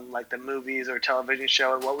 the movies or television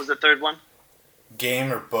show. What was the third one?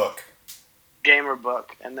 Game or book. Game or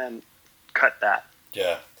book, and then cut that.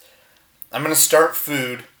 Yeah. I'm going to start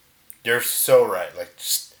food. You're so right.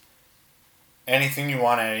 Just anything you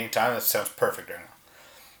want at any time. That sounds perfect right now.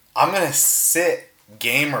 I'm going to sit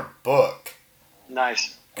game or book.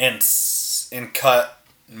 Nice. And cut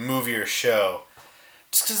movie or show.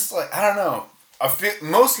 Just because, I don't know. I feel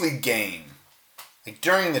mostly game.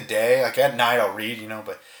 During the day, at night I'll read,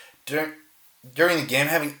 but during the game,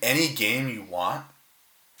 having any game you want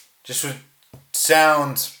just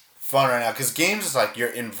sounds fun right now. Because games is like you're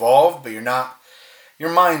involved, but you're not. Your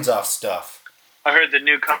mind's off stuff. I heard the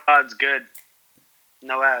new COD's good.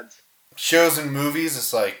 No ads. Shows and movies,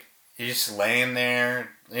 it's like you're just laying there.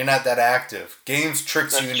 You're not that active. Games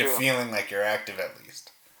tricks you into feeling like you're active at least.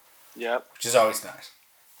 Yep. Which is always nice.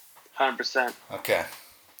 100%. Okay.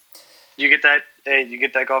 You get that? Hey, you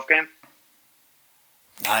get that golf game?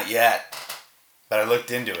 Not yet, but I looked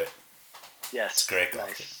into it. Yes. It's a great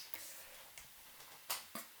golf game.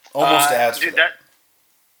 Almost ads for that.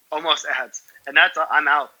 Almost ads. And I'm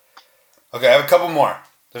out. Okay, I have a couple more.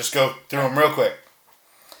 Let's go through them real quick.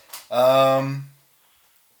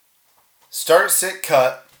 Start, sit,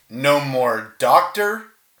 cut. No more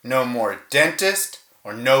doctor. No more dentist.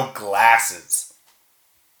 Or no glasses.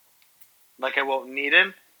 Like I won't need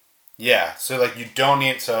him? Yeah, so like you don't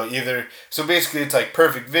need so basically it's like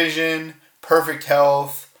perfect vision, perfect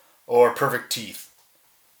health, or perfect teeth.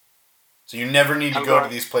 So you never need to go to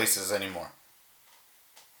these places anymore.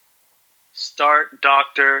 Start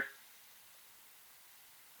doctor.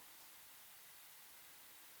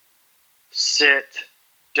 Sit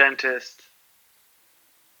dentist.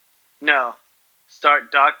 No.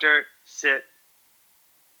 Start doctor, sit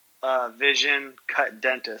vision, cut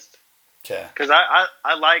dentist. Okay. Because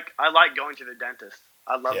I like going to the dentist.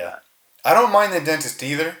 I love that. I don't mind the dentist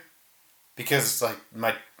either, because it's like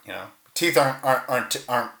my teeth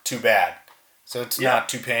aren't too bad, so it's not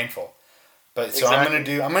too painful. But so I'm gonna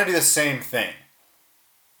do the same thing.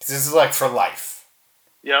 Because this is like for life.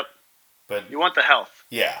 Yep. But you want the health.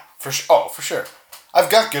 Yeah, for sure. Oh, for sure.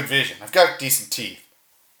 I've got good vision. I've got decent teeth.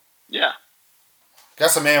 Yeah.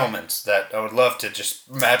 Got some ailments that I would love to just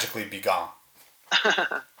magically be gone.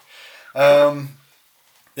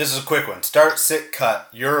 This is a quick one. Start, sit, cut.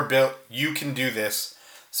 You can do this.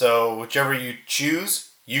 So whichever you choose,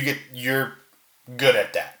 you're good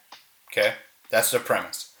at that. Okay? That's the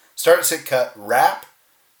premise. Start, sit, cut, rap,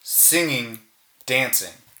 singing,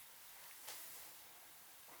 dancing.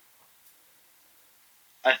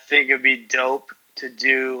 I think it'd be dope to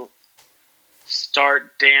do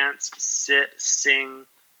start, dance, sit, sing,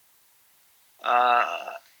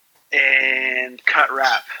 and cut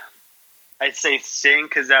rap. I'd say sing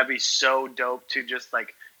because that'd be so dope to just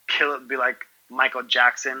like kill it, be like Michael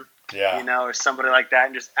Jackson, or somebody like that,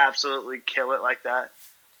 and just absolutely kill it like that.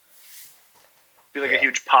 Be like a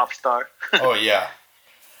huge pop star. Oh yeah.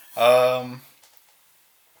 I'm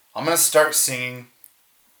gonna start singing.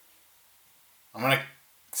 I'm gonna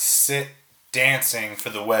sit dancing for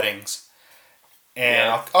the weddings, and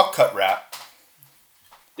I'll cut rap.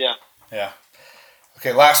 Yeah. Yeah.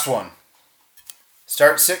 Okay, last one.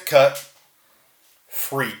 Start, sit, cut.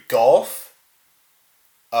 Free golf.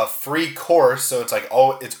 A free course, so it's like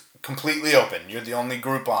it's completely open. You're the only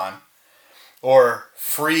group on. Or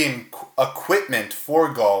free equipment for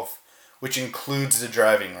golf, which includes the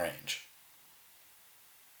driving range.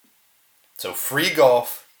 So free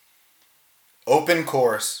golf, open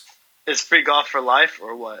course. Is free golf for life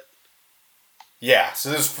or what? Yeah, so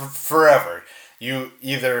this is forever. You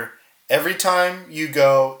either every time you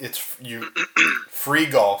go, it's free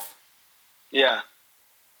golf. Yeah.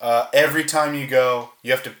 Every time you go,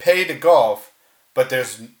 you have to pay to golf, but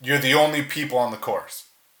you're the only people on the course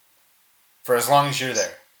for as long as you're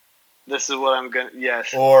there. This is what I'm gonna.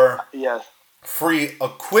 Yes. Or yes. Free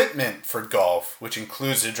equipment for golf, which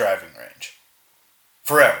includes the driving range.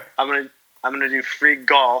 Forever. I'm gonna do free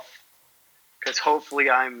golf, because hopefully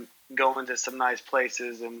I'm going to some nice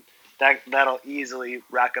places, and that'll easily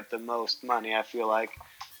rack up the most money. I feel like.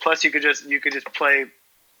 Plus, you could just play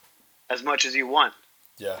as much as you want.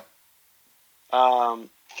 Yeah.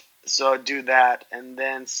 So do that, and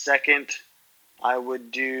then second,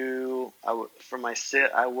 for my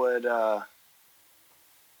sit, I would.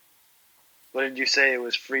 What did you say? It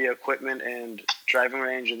was free equipment and driving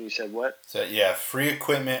range, and you said what? So yeah, free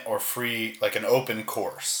equipment or free like an open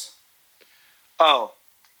course. Oh,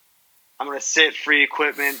 I'm gonna sit free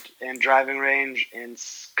equipment and driving range and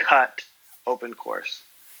cut open course.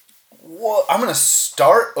 What? I'm gonna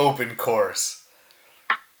start open course.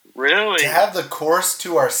 Really? To have the course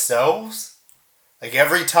to ourselves, like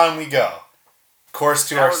every time we go, course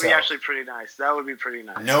to ourselves. That would be actually pretty nice. That would be pretty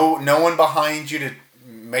nice. No one behind you to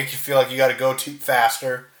make you feel like you got to go too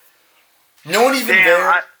faster. No one even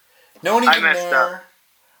there. No one even there.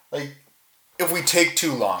 Like, if we take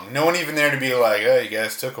too long, no one even there to be like, "Oh, you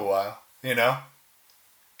guys took a while," you know.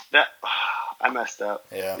 I messed up.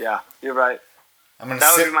 Yeah. Yeah, you're right.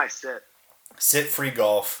 That would be my sit. Sit free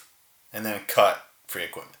golf, and then cut free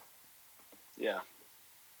equipment. Yeah.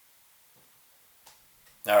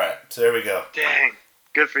 All right, so there we go. Dang,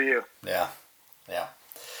 good for you. Yeah, yeah.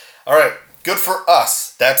 All right, good for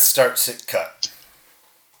us. That's start, sit, cut.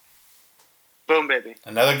 Boom, baby.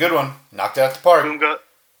 Another good one. Knocked it out the park.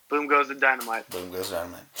 Boom goes the dynamite. Boom goes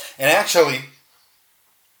dynamite. And actually,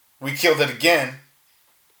 we killed it again.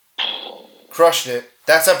 Crushed it.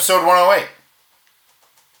 That's episode 108.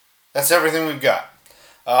 That's everything we've got.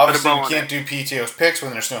 Obviously, we can't do PTO's picks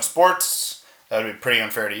when there's no sports. That would be pretty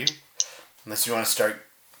unfair to you. Unless you want to start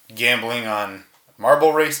gambling on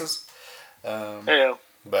marble races.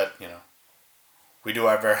 But, you know, we do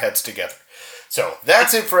have our heads together. So,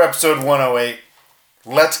 that's it for episode 108.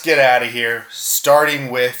 Let's get out of here, starting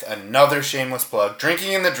with another shameless plug.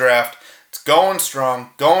 Drinking in the Draft. It's going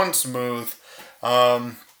strong, going smooth.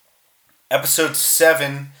 Episode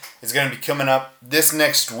 7 is going to be coming up this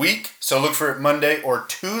next week, so look for it Monday or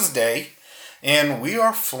Tuesday. And we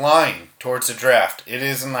are flying towards the draft. It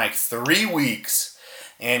is in like 3 weeks,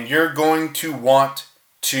 and you're going to want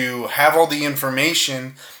to have all the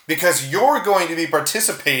information because you're going to be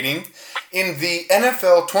participating in the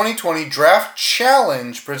NFL 2020 Draft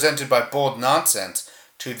Challenge presented by Bold Nonsense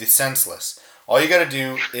to the senseless. All you got to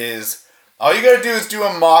do is do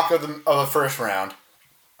a mock of the first round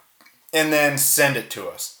and then send it to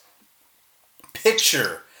us.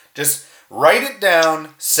 Picture, just write it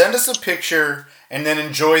down, send us a picture, and then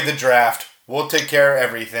enjoy the draft. We'll take care of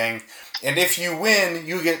everything. And if you win,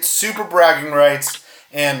 you get super bragging rights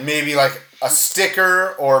and maybe like a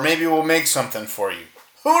sticker, or maybe we'll make something for you.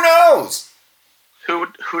 Who knows?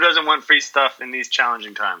 Who doesn't want free stuff in these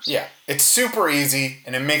challenging times? Yeah, it's super easy,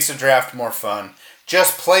 and it makes the draft more fun.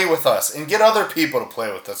 Just play with us, and get other people to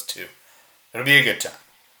play with us too. It'll be a good time.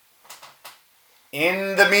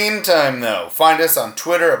 In the meantime, though, find us on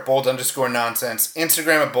Twitter at bold_nonsense,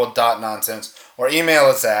 Instagram at bold.nonsense, or email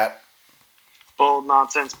us at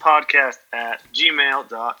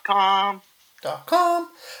boldnonsensepodcast@gmail.com.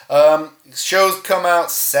 Shows come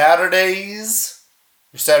out Saturdays.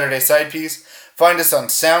 Your Saturday side piece. Find us on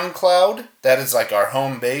SoundCloud. That is like our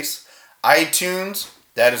home base. iTunes.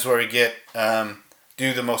 That is where we get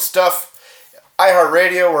do the most stuff.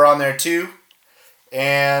 iHeartRadio. We're on there too.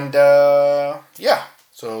 And yeah.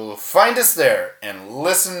 So find us there and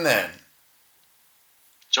listen then.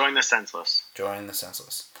 Join the senseless.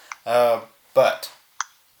 But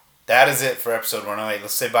that is it for episode 108.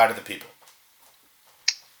 Let's say bye to the people.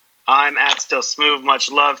 I'm at Still Smooth.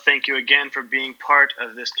 Much love. Thank you again for being part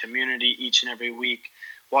of this community each and every week.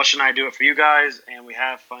 Walsh and I do it for you guys, and we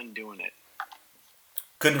have fun doing it.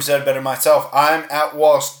 Couldn't have said it better myself. I'm at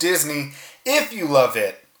Walsh Disney. If you love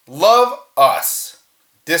it, love us.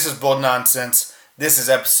 This is Bold Nonsense. This is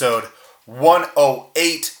episode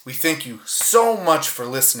 108. We thank you so much for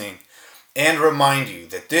listening and remind you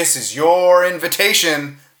that this is your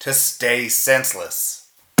invitation to stay senseless.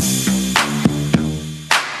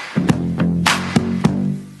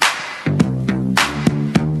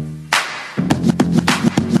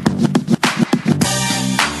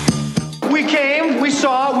 We came, we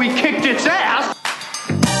saw, we kicked its ass.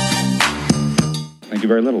 Thank you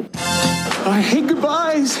very little. I hate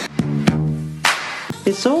goodbyes.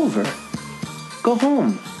 It's over. Go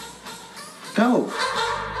home. Go.